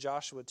read from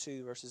Joshua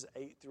 2, verses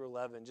 8 through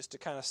 11, just to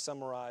kind of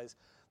summarize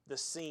the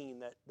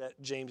scene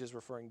that James is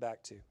referring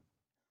back to. It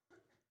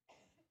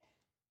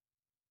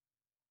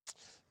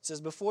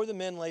says, before the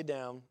men lay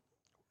down,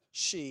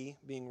 she,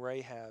 being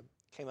Rahab,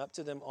 came up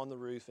to them on the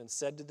roof and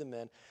said to the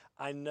men,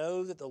 I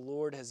know that the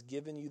Lord has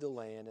given you the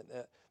land, and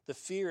that the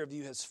fear of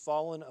you has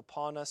fallen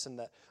upon us, and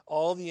that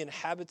all the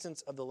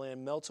inhabitants of the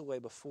land melt away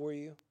before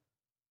you.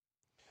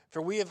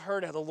 For we have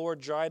heard how the Lord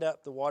dried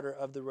up the water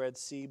of the Red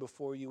Sea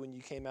before you when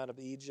you came out of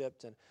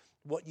Egypt, and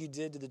what you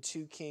did to the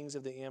two kings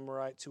of the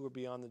Amorites who were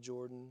beyond the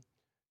Jordan,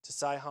 to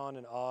Sihon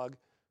and Og,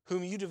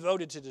 whom you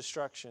devoted to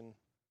destruction.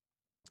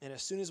 And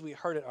as soon as we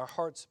heard it, our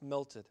hearts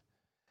melted,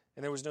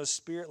 and there was no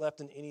spirit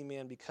left in any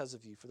man because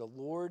of you. For the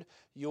Lord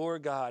your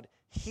God,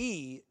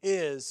 He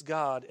is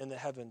God in the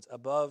heavens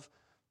above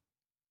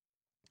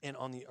and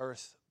on the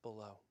earth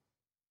below.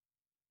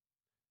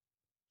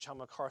 John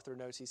MacArthur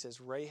notes, he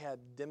says, Rahab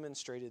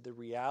demonstrated the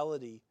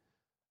reality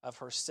of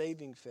her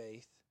saving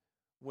faith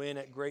when,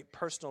 at great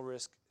personal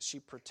risk, she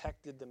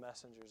protected the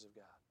messengers of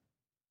God.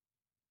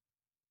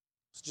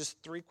 So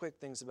just three quick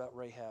things about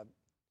Rahab.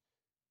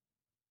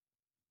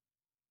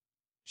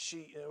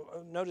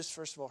 Notice,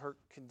 first of all, her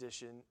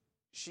condition.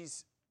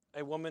 She's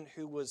a woman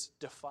who was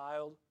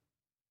defiled.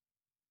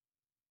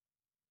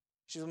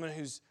 She's a woman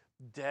who's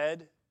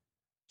dead.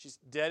 She's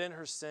dead in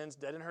her sins,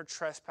 dead in her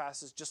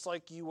trespasses, just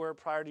like you were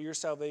prior to your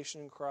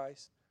salvation in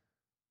Christ.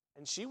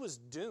 And she was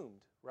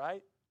doomed,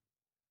 right?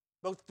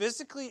 Both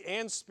physically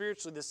and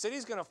spiritually. The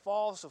city's going to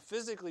fall, so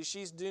physically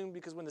she's doomed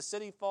because when the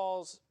city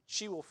falls,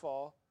 she will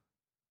fall.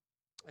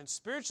 And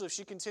spiritually, if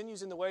she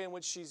continues in the way in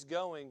which she's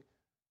going,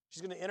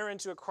 she's going to enter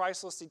into a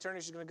Christless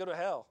eternity. She's going to go to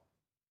hell.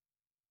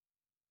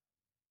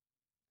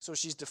 So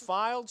she's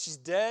defiled, she's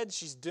dead,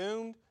 she's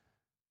doomed.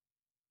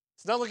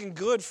 It's not looking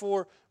good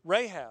for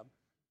Rahab.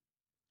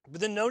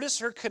 But then notice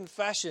her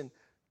confession.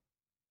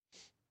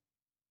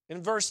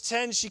 In verse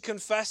 10, she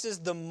confesses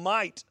the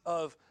might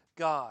of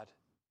God.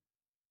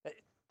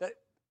 That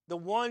the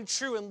one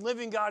true and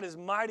living God is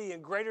mighty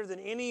and greater than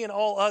any and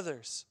all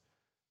others.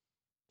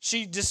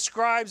 She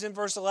describes in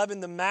verse 11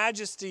 the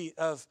majesty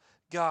of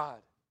God.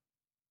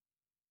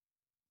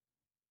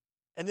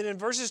 And then in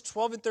verses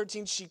 12 and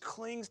 13, she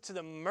clings to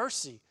the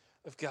mercy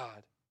of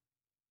God.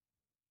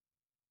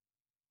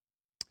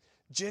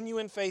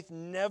 Genuine faith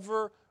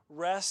never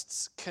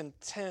rests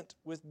content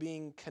with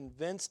being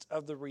convinced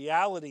of the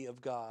reality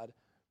of God,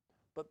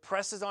 but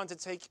presses on to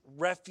take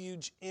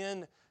refuge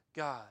in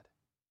God.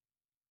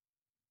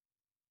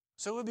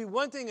 So it would be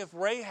one thing if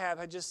Rahab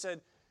had just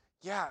said,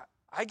 yeah,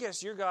 I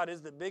guess your God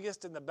is the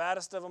biggest and the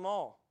baddest of them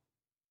all.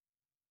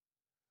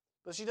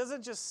 But she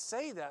doesn't just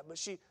say that, but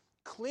she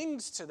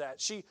clings to that.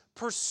 She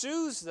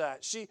pursues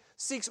that. She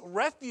seeks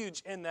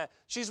refuge in that.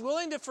 She's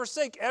willing to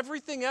forsake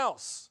everything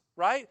else,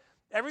 right?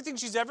 Everything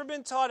she's ever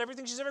been taught,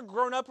 everything she's ever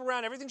grown up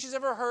around, everything she's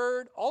ever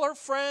heard, all her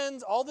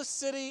friends, all the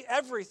city,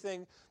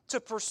 everything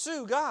to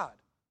pursue God.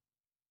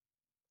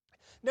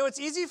 Now, it's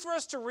easy for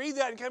us to read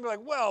that and kind of be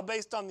like, well,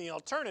 based on the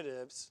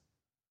alternatives.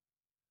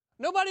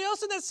 Nobody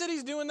else in that city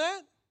is doing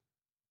that.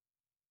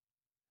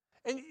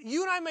 And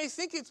you and I may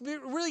think it's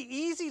really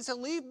easy to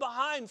leave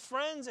behind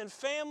friends and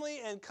family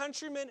and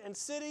countrymen and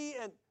city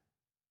and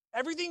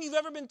everything you've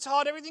ever been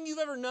taught, everything you've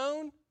ever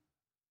known.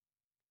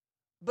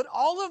 But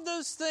all of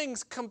those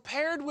things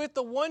compared with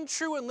the one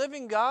true and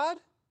living God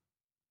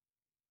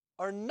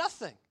are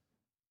nothing.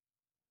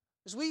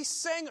 As we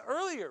sang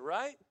earlier,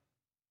 right?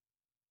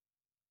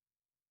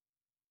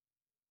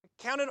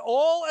 Count it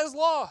all as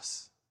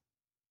loss.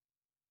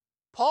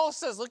 Paul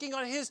says, looking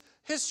on his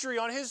history,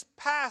 on his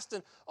past,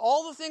 and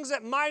all the things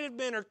that might have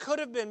been or could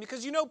have been,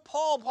 because you know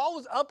Paul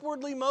was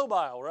upwardly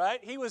mobile, right?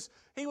 He was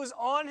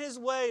on his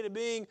way to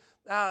being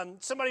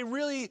somebody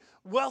really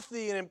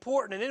wealthy and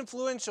important and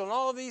influential and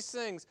all of these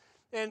things.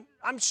 And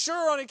I'm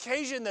sure on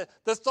occasion that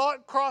the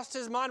thought crossed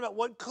his mind about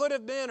what could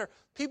have been, or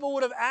people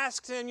would have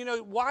asked him,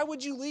 why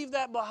would you leave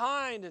that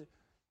behind? And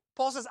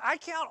Paul says, I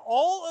count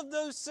all of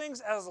those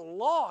things as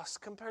loss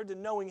compared to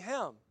knowing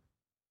him.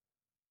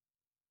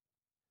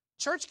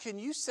 Church, can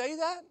you say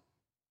that?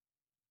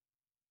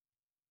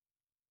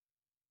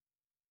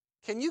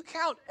 Can you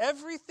count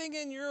everything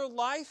in your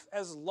life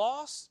as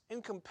loss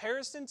in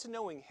comparison to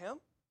knowing him?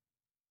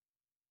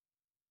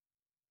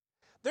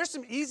 There's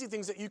some easy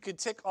things that you could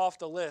tick off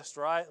the list,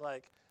 right?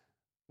 Like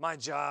my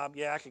job,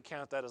 yeah, I could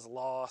count that as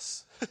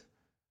loss.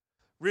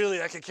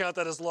 Really, I could count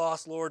that as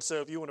loss, Lord,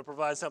 so if you want to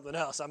provide something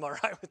else, I'm all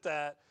right with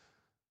that.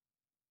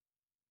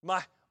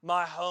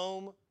 My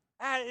home,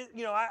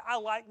 I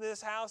like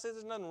this house.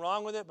 There's nothing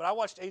wrong with it, but I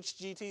watched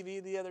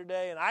HGTV the other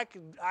day, and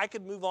I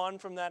could move on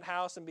from that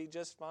house and be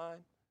just fine.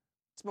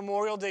 It's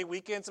Memorial Day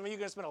weekend. Some of you are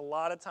going to spend a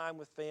lot of time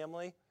with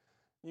family.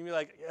 You'd be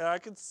like, yeah, I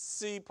could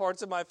see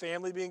parts of my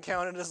family being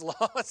counted as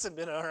loss and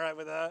been all right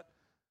with that.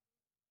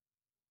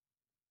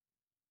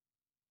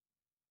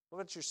 What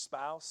about your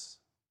spouse,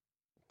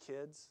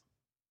 kids?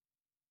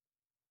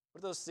 What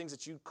are those things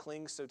that you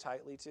cling so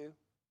tightly to?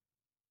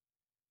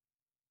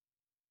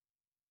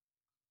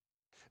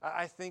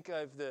 I think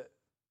of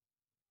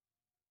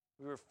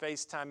we were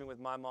FaceTiming with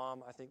my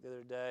mom, I think the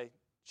other day.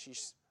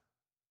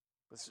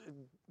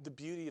 The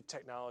beauty of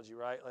technology,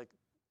 right? Like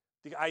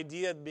the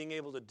idea of being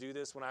able to do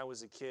this when I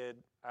was a kid,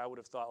 I would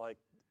have thought like,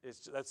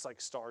 that's like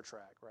Star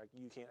Trek, right?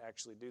 You can't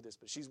actually do this.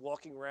 But she's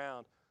walking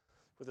around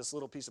with this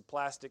little piece of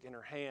plastic in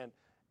her hand,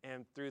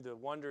 and through the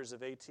wonders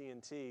of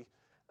AT&T,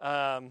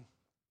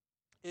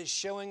 is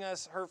showing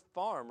us her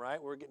farm,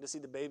 right? We're getting to see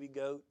the baby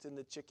goats and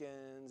the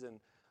chickens and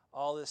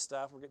all this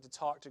stuff. We're getting to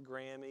talk to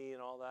Grammy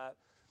and all that.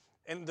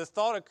 And the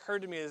thought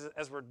occurred to me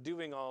as we're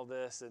doing all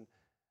this, and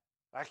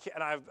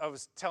I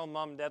was telling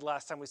Mom and Dad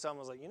last time we saw them, I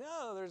was like,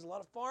 there's a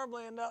lot of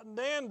farmland out in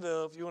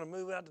Danville if you want to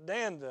move out to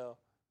Danville.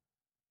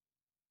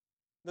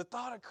 The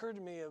thought occurred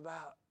to me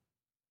about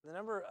the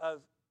number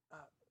of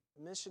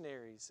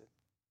missionaries and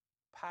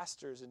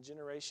pastors and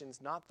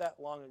generations not that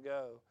long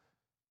ago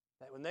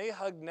that when they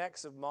hugged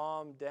necks of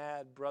mom,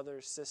 dad, brother,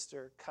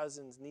 sister,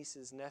 cousins,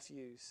 nieces,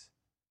 nephews,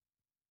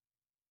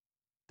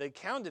 they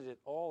counted it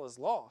all as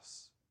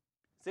loss.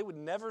 They would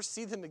never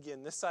see them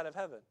again this side of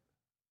heaven.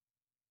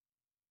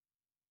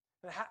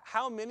 And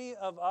how many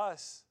of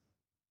us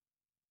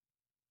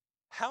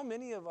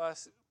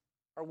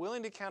are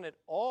willing to count it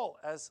all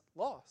as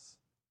loss?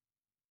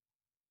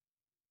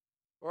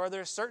 Or are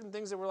there certain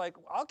things that we're like,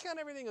 I'll count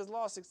everything as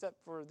loss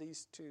except for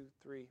these 2,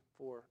 3,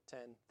 4, 10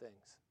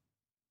 things?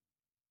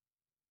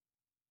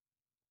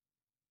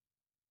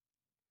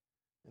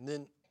 And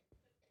then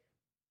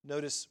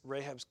notice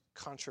Rahab's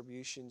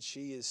contribution.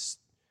 She is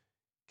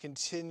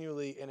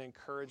continually an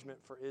encouragement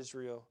for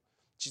Israel.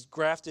 She's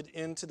grafted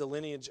into the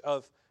lineage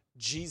of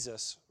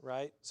Jesus,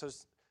 right? So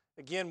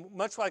Again,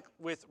 much like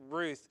with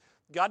Ruth,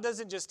 God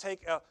doesn't just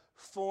take a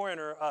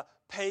foreigner, a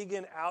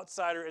pagan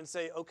outsider, and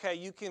say, okay,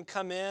 you can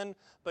come in,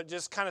 but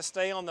just kind of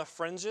stay on the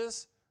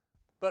fringes,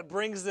 but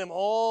brings them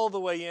all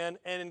the way in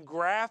and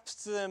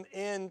grafts them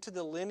into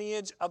the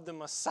lineage of the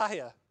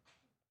Messiah.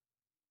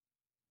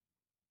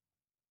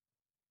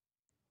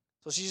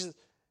 So she's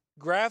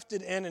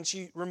grafted in, and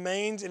she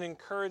remains an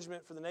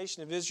encouragement for the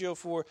nation of Israel,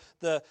 for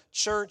the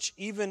church,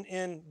 even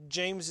in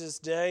James's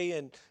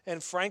day.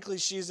 And frankly,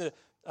 she's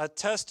a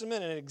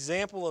testament and an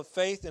example of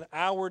faith in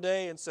our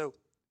day. And so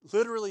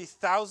literally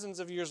thousands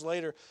of years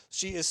later,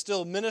 she is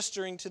still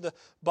ministering to the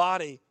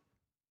body.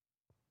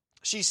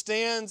 She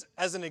stands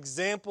as an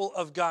example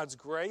of God's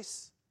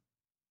grace,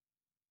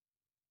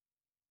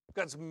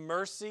 God's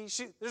mercy.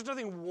 There's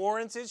nothing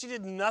warranted. She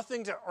did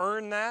nothing to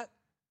earn that.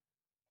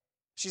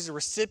 She's a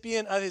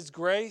recipient of His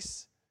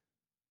grace.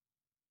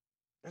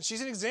 And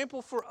she's an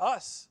example for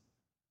us.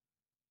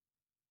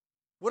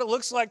 What it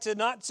looks like to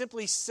not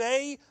simply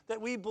say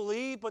that we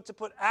believe, but to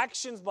put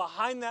actions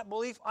behind that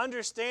belief,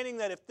 understanding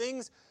that if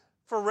things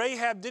for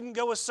Rahab didn't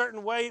go a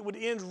certain way, it would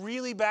end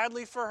really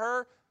badly for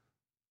her.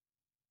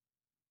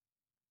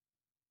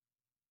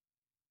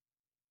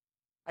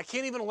 I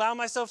can't even allow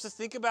myself to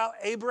think about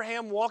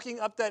Abraham walking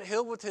up that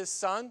hill with his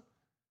son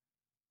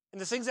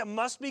and the things that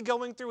must be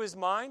going through his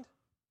mind.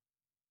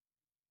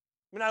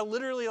 I mean, I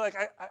literally, I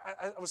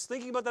was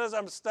thinking about that as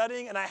I'm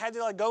studying, and I had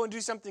to go and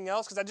do something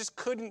else because I just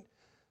couldn't,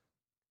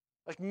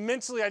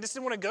 mentally, I just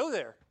didn't want to go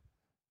there.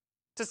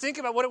 To think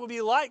about what it would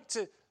be like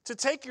to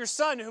take your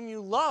son whom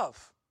you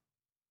love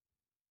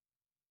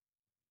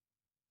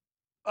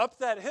up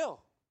that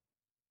hill.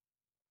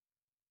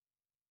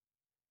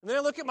 And then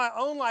I look at my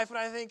own life and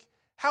I think,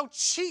 how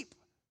cheap,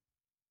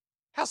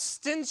 how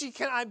stingy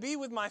can I be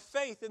with my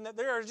faith, and that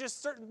there are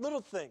just certain little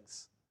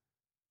things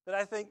that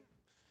I think,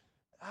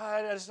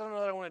 I just don't know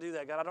that I want to do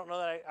that, God. I don't know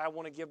that I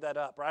want to give that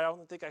up, or I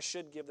don't think I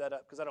should give that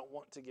up because I don't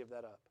want to give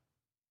that up.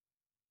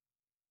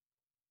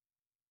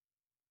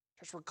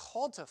 Church, we're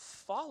called to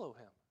follow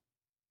Him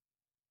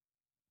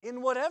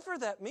in whatever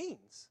that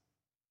means.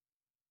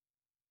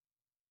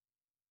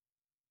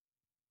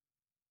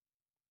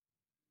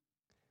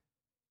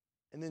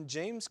 And then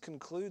James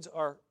concludes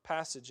our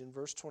passage in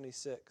verse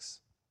 26,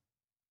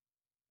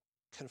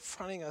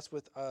 confronting us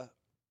with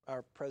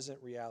our present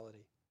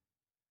reality.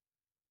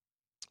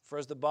 For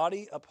as the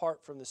body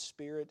apart from the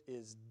Spirit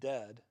is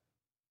dead,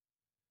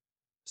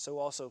 so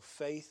also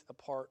faith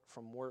apart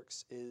from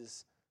works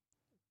is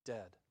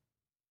dead.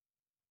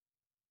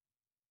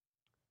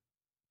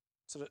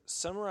 So to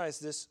summarize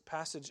this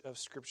passage of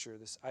Scripture,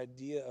 this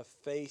idea of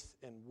faith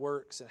and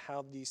works and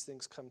how these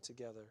things come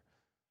together,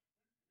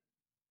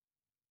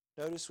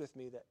 notice with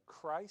me that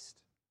Christ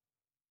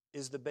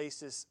is the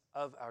basis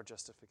of our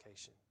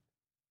justification.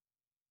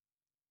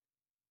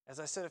 As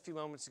I said a few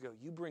moments ago,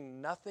 you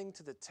bring nothing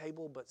to the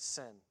table but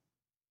sin.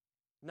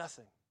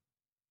 Nothing.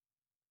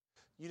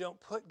 You don't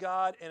put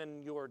God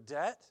in your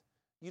debt.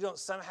 You don't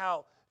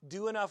somehow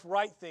do enough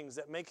right things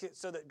that make it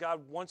so that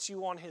God wants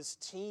you on His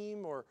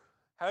team, or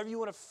however you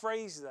want to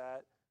phrase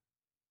that.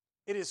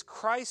 It is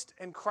Christ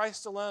and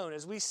Christ alone.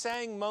 As we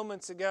sang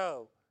moments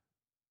ago,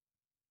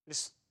 it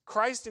is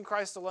Christ and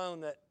Christ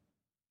alone that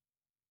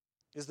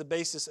is the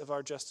basis of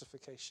our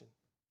justification.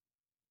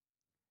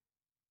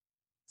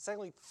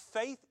 Secondly,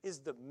 faith is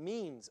the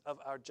means of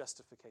our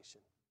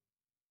justification.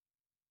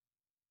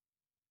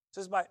 So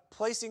it's by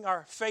placing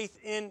our faith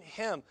in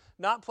Him,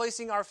 not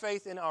placing our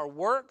faith in our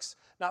works,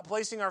 not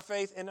placing our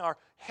faith in our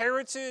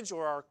heritage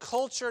or our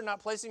culture, not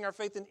placing our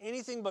faith in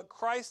anything but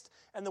Christ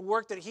and the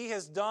work that He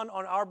has done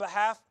on our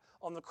behalf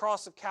on the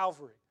cross of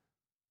Calvary.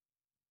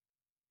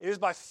 It is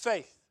by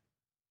faith.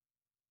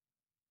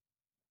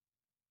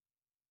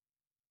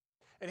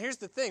 And here's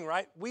the thing,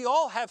 right? We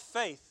all have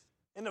faith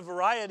in a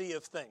variety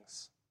of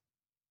things.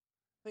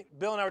 I think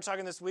Bill and I were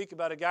talking this week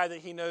about a guy that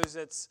he knows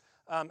that's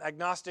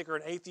agnostic or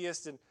an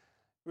atheist, and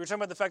we were talking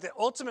about the fact that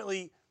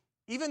ultimately,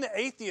 even the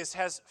atheist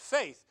has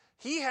faith.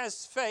 He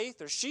has faith,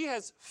 or she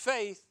has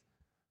faith,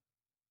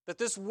 that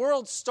this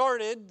world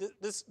started,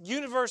 this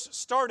universe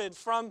started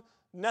from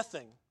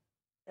nothing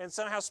and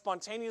somehow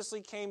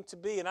spontaneously came to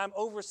be. And I'm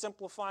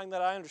oversimplifying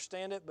that, I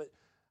understand it, but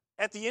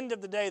at the end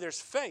of the day,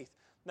 there's faith.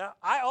 Now,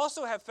 I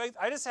also have faith.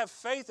 I just have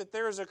faith that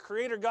there is a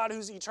creator God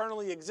who's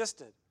eternally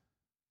existed.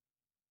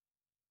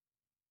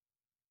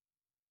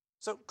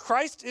 So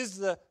Christ is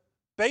the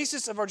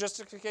basis of our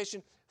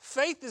justification.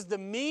 Faith is the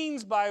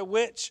means by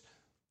which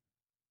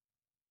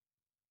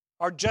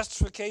our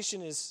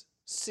justification is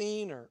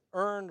seen or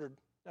earned, or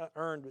not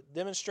earned, but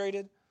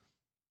demonstrated.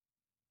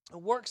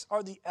 And works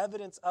are the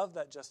evidence of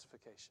that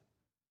justification.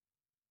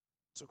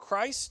 So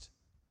Christ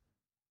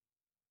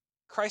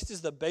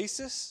is the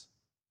basis.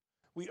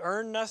 We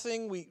earn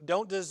nothing. We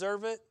don't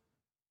deserve it.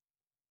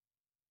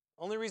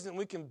 Only reason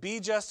we can be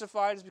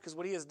justified is because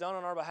what He has done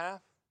on our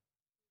behalf.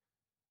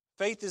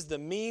 Faith is the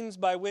means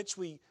by which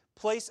we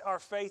place our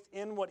faith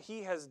in what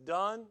He has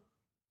done.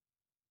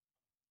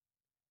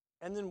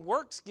 And then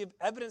works give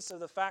evidence of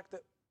the fact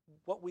that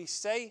what we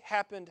say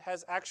happened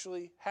has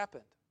actually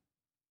happened.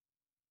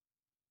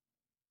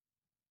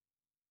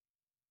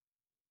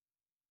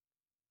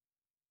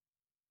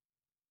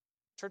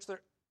 Church,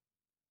 there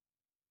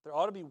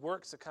ought to be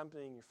works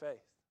accompanying your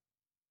faith.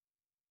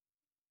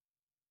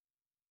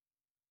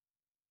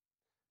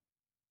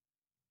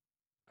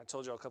 I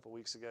told you all a couple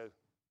weeks ago,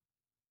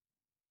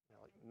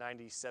 like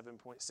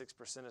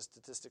 97.6% of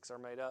statistics are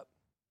made up.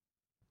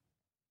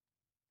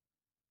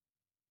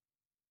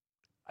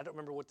 I don't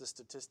remember what the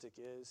statistic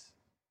is.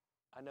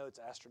 I know it's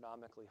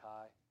astronomically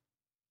high.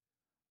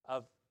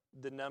 Of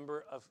the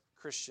number of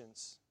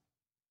Christians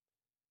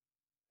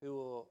who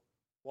will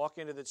walk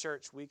into the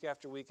church week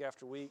after week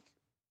after week.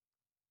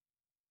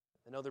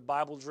 They know their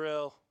Bible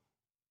drill.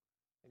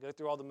 They go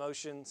through all the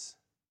motions.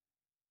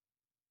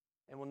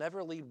 And will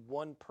never lead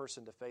one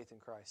person to faith in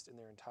Christ in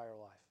their entire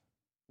life.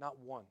 Not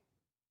one.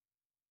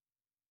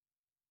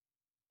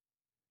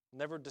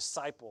 Never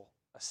disciple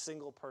a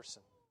single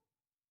person.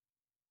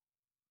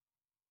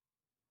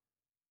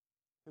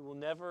 Who will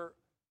never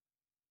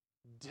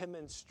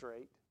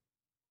demonstrate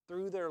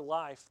through their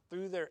life,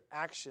 through their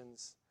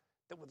actions,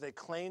 that what they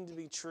claim to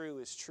be true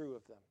is true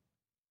of them.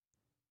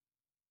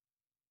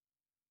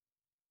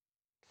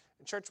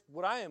 And church,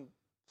 what I am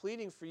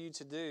pleading for you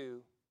to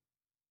do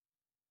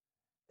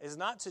is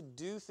not to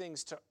do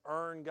things to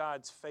earn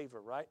God's favor,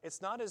 right?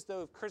 It's not as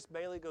though if Chris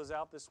Bailey goes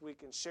out this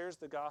week and shares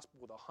the gospel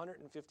with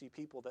 150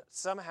 people that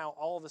somehow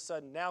all of a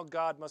sudden now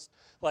God must,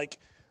 like,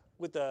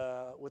 with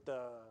a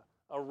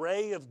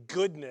array of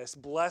goodness,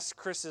 bless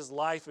Chris's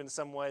life in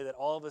some way that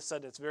all of a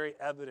sudden it's very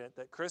evident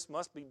that Chris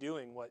must be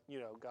doing what,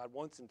 God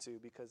wants him to,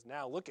 because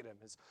now look at him.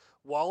 His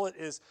wallet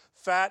is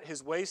fat,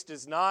 his waist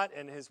is not,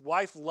 and his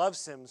wife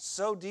loves him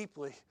so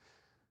deeply.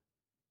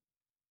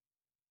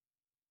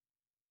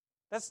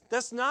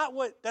 That's not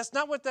what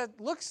that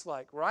looks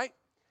like, right?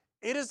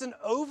 It is an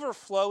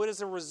overflow. It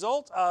is a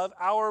result of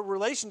our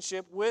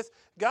relationship with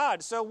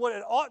God. So what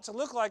it ought to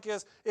look like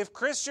is if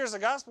Chris shares the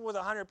gospel with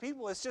 100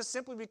 people, it's just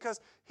simply because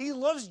he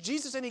loves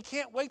Jesus and he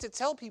can't wait to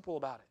tell people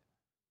about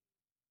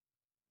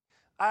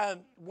it.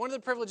 One of the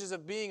privileges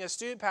of being a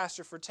student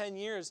pastor for 10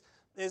 years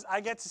is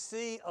I get to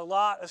see a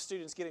lot of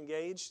students get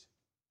engaged,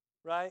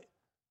 right?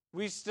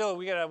 We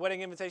got a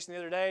wedding invitation the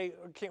other day.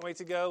 Can't wait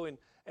to go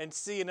and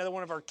see another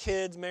one of our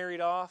kids married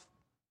off.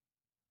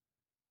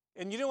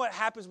 And you know what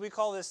happens? We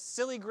call this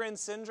silly grin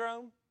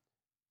syndrome.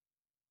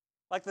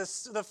 Like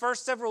the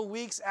first several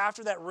weeks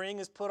after that ring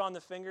is put on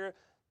the finger,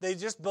 they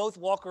just both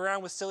walk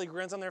around with silly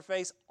grins on their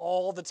face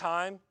all the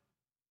time.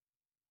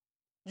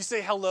 You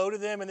say hello to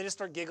them and they just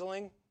start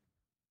giggling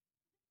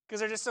because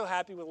they're just so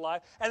happy with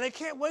life. And they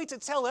can't wait to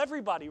tell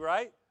everybody,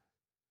 right?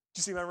 Did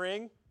you see my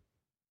ring?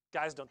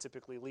 Guys don't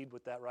typically lead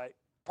with that, right?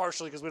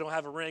 Partially because we don't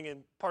have a ring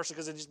and partially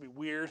because it'd just be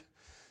weird.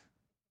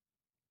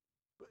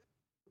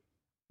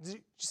 Did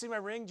you see my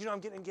ring? Do you know I'm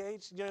getting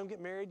engaged? Do you know I'm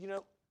getting married?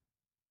 You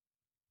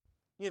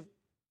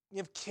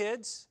have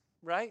kids,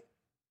 right?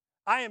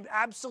 I am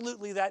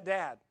absolutely that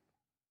dad.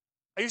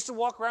 I used to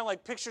walk around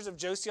like pictures of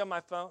Josie on my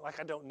phone, like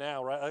I don't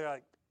now, right? I got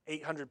like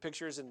 800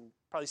 pictures and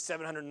probably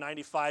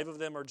 795 of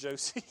them are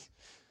Josie.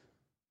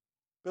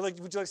 But like,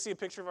 would you like to see a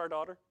picture of our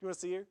daughter? You want to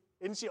see her?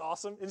 Isn't she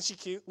awesome? Isn't she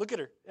cute? Look at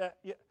her. Yeah.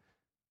 Because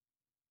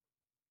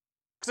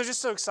they're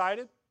just so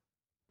excited.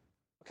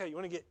 Okay, you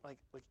want to get like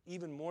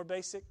even more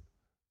basic?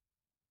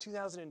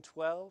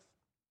 2012,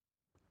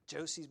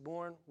 Josie's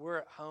born. We're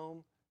at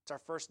home. It's our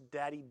first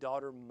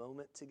daddy-daughter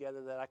moment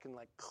together that I can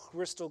like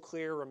crystal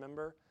clear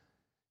remember.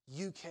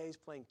 UK's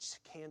playing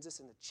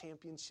Kansas in the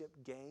championship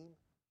game.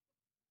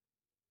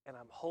 And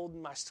I'm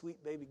holding my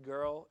sweet baby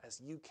girl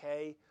as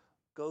UK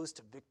goes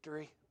to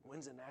victory,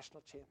 wins a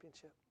national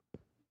championship.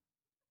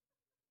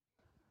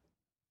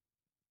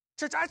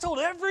 Church, I told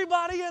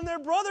everybody and their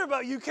brother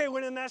about UK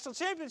winning the national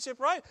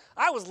championship, right?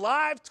 I was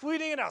live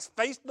tweeting it. I was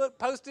Facebook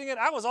posting it.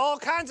 I was all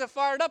kinds of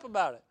fired up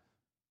about it.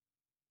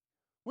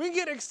 We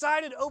get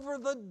excited over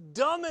the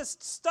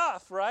dumbest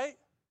stuff, right?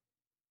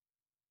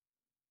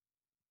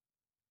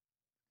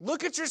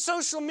 Look at your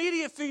social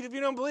media feed if you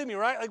don't believe me,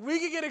 right? Like we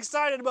can get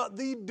excited about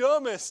the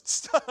dumbest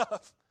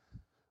stuff.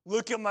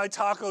 Look at my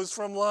tacos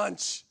from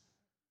lunch.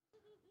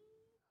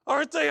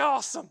 Aren't they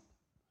awesome?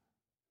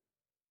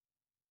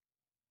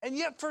 And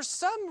yet, for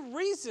some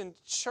reason,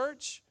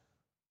 church,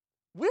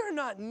 we're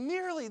not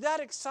nearly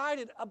that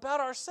excited about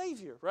our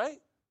Savior,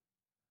 right?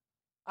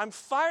 I'm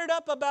fired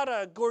up about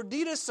a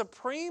Gordita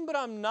Supreme, but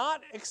I'm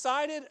not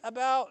excited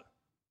about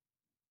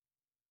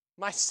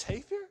my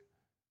Savior?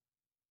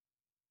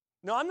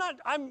 No, I'm not.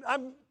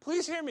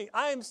 Please hear me.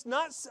 I'm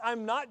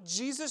not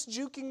Jesus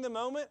juking the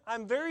moment.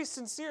 I'm very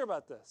sincere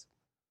about this.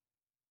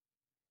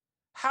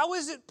 How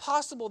is it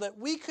possible that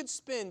we could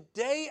spend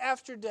day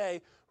after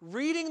day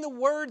reading the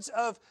words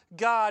of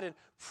God and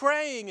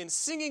praying and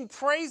singing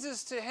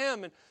praises to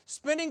Him and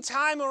spending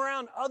time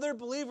around other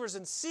believers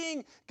and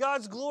seeing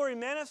God's glory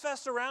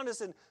manifest around us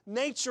in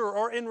nature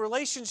or in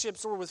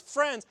relationships or with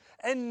friends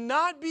and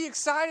not be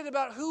excited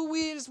about who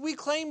we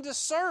claim to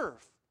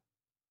serve,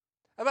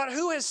 about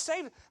who has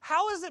saved us?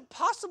 How is it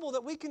possible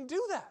that we can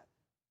do that?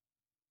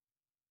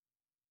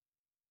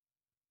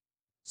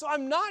 So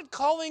I'm not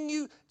calling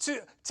you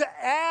to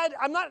add,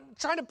 I'm not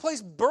trying to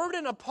place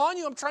burden upon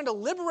you. I'm trying to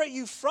liberate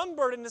you from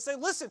burden to say,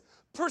 listen,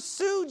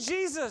 pursue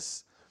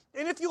Jesus.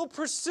 And if you'll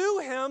pursue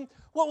him,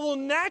 what will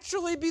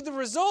naturally be the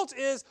result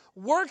is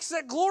works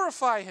that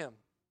glorify him.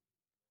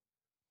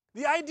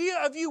 The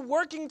idea of you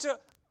working to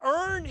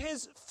earn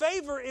his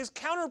favor is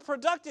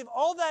counterproductive.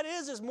 All that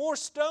is more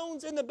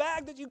stones in the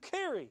bag that you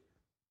carry.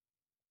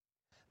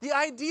 The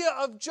idea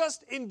of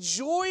just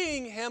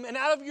enjoying him and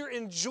out of your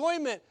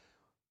enjoyment,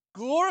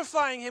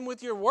 glorifying him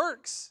with your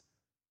works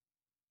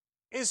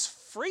is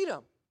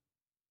freedom.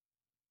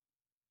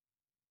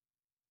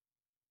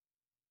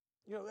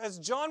 You know, as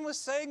John was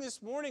saying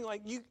this morning,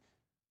 like you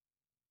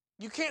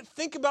can't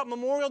think about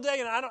Memorial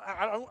Day, and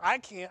I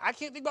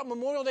can't think about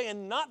Memorial Day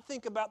and not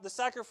think about the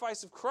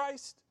sacrifice of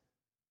Christ.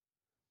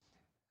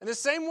 In the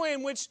same way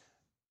in which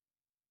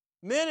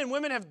men and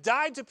women have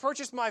died to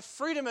purchase my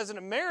freedom as an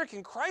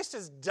American, Christ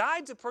has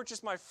died to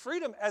purchase my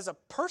freedom as a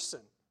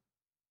person.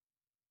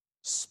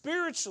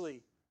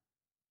 Spiritually.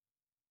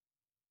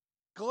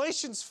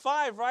 Galatians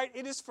 5, right?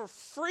 It is for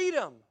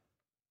freedom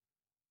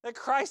that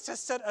Christ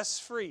has set us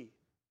free.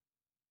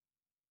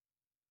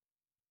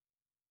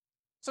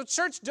 So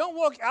church, don't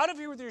walk out of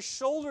here with your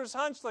shoulders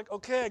hunched like,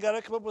 okay, I got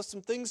to come up with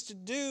some things to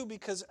do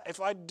because if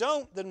I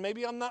don't, then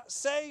maybe I'm not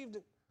saved.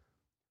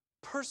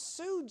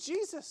 Pursue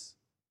Jesus.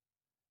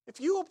 If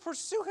you will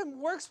pursue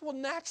him, works will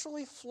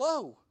naturally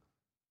flow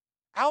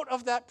out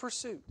of that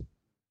pursuit.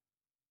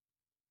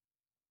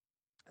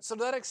 So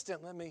to that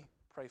extent, let me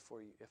pray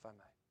for you, if I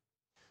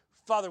may.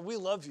 Father, we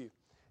love you.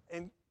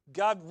 And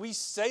God, we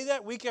say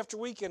that week after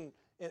week, and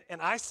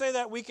I say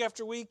that week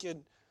after week.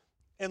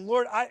 And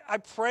Lord, I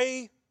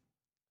pray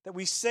that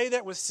we say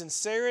that with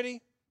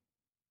sincerity.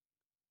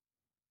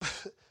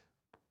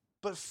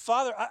 But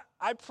Father,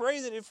 I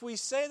pray that if we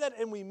say that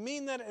and we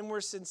mean that and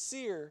we're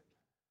sincere,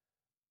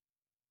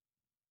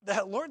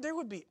 that, Lord, there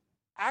would be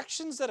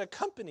actions that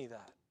accompany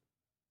that.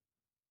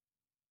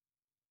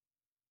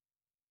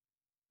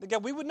 That,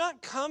 God, we would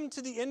not come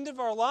to the end of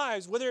our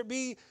lives, whether it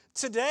be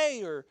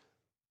today or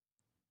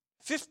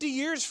 50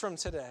 years from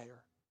today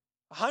or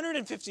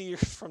 150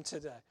 years from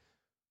today.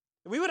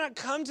 We would not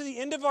come to the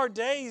end of our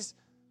days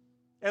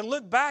and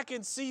look back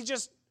and see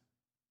just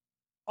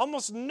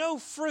almost no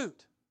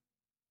fruit.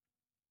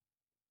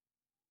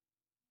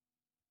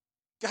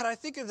 God, I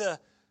think of the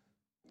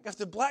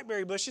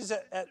blackberry bushes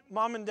at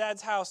mom and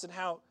dad's house and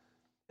how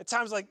at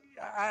times like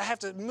I have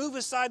to move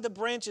aside the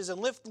branches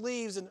and lift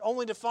leaves and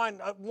only to find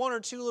one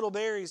or two little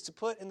berries to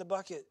put in the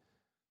bucket.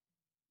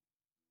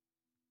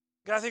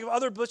 God, I think of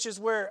other bushes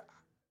where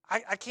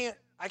I can't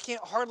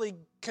hardly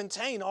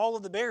contain all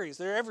of the berries.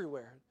 They're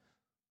everywhere.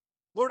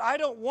 Lord, I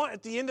don't want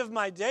at the end of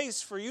my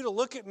days for you to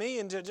look at me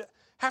and to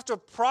have to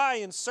pry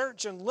and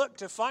search and look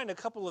to find a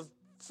couple of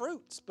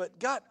fruits. But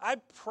God, I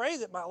pray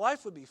that my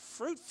life would be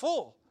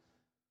fruitful.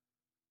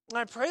 And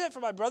I pray that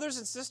for my brothers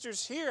and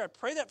sisters here. I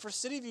pray that for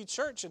City View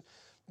Church. And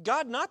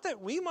God, not that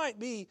we might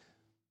be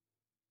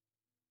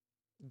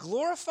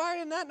glorified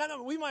in that, not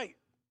that we might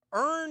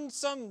earn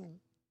some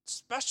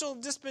special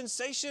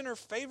dispensation or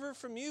favor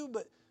from you,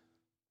 but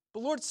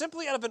Lord,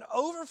 simply out of an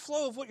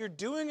overflow of what you're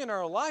doing in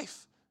our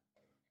life,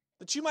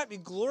 that you might be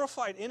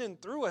glorified in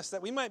and through us,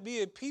 that we might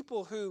be a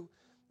people who,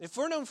 if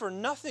we're known for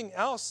nothing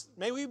else,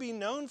 may we be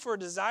known for a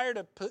desire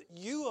to put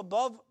you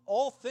above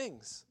all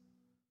things.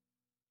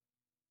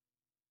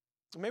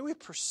 May we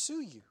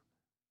pursue you.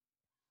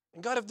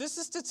 And God, if this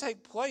is to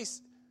take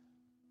place,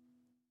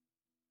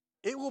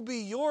 it will be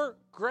your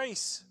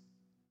grace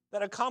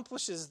that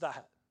accomplishes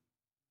that.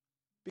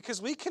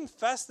 Because we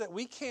confess that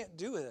we can't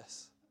do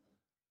this.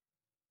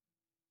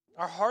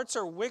 Our hearts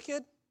are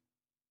wicked.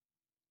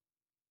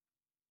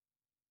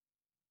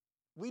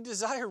 We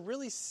desire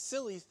really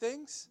silly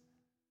things.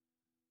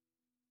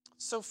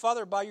 So,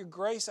 Father, by your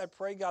grace, I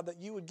pray, God, that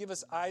you would give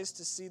us eyes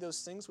to see those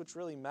things which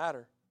really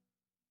matter.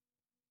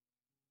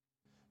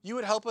 You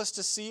would help us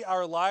to see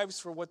our lives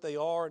for what they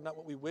are and not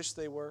what we wish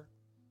they were.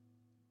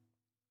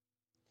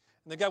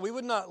 And that, God, we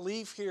would not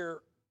leave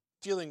here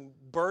feeling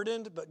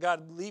burdened, but,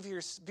 God, leave here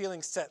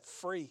feeling set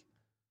free,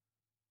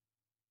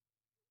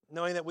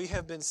 knowing that we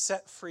have been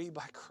set free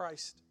by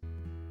Christ.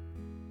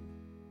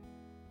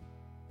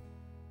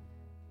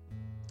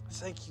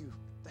 Thank you.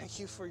 Thank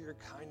you for your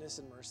kindness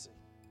and mercy.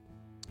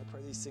 I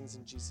pray these things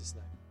in Jesus'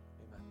 name.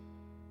 Amen.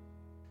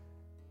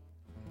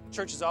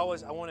 Church, as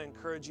always, I want to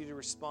encourage you to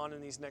respond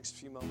in these next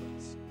few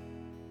moments.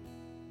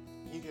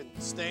 You can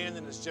stand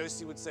and, as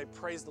Josie would say,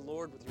 praise the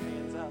Lord with your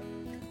hands up.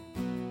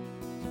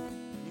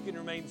 You can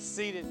remain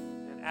seated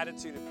in an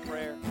attitude of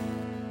prayer.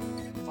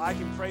 If I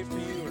can pray for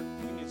you or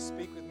you need to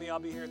speak with me, I'll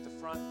be here at the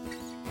front.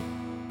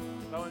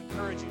 But I would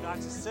encourage you not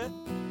to sit,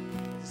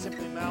 to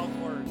simply mouth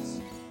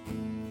words.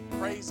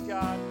 Praise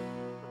God,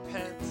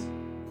 repent,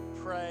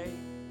 pray,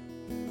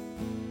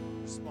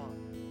 respond.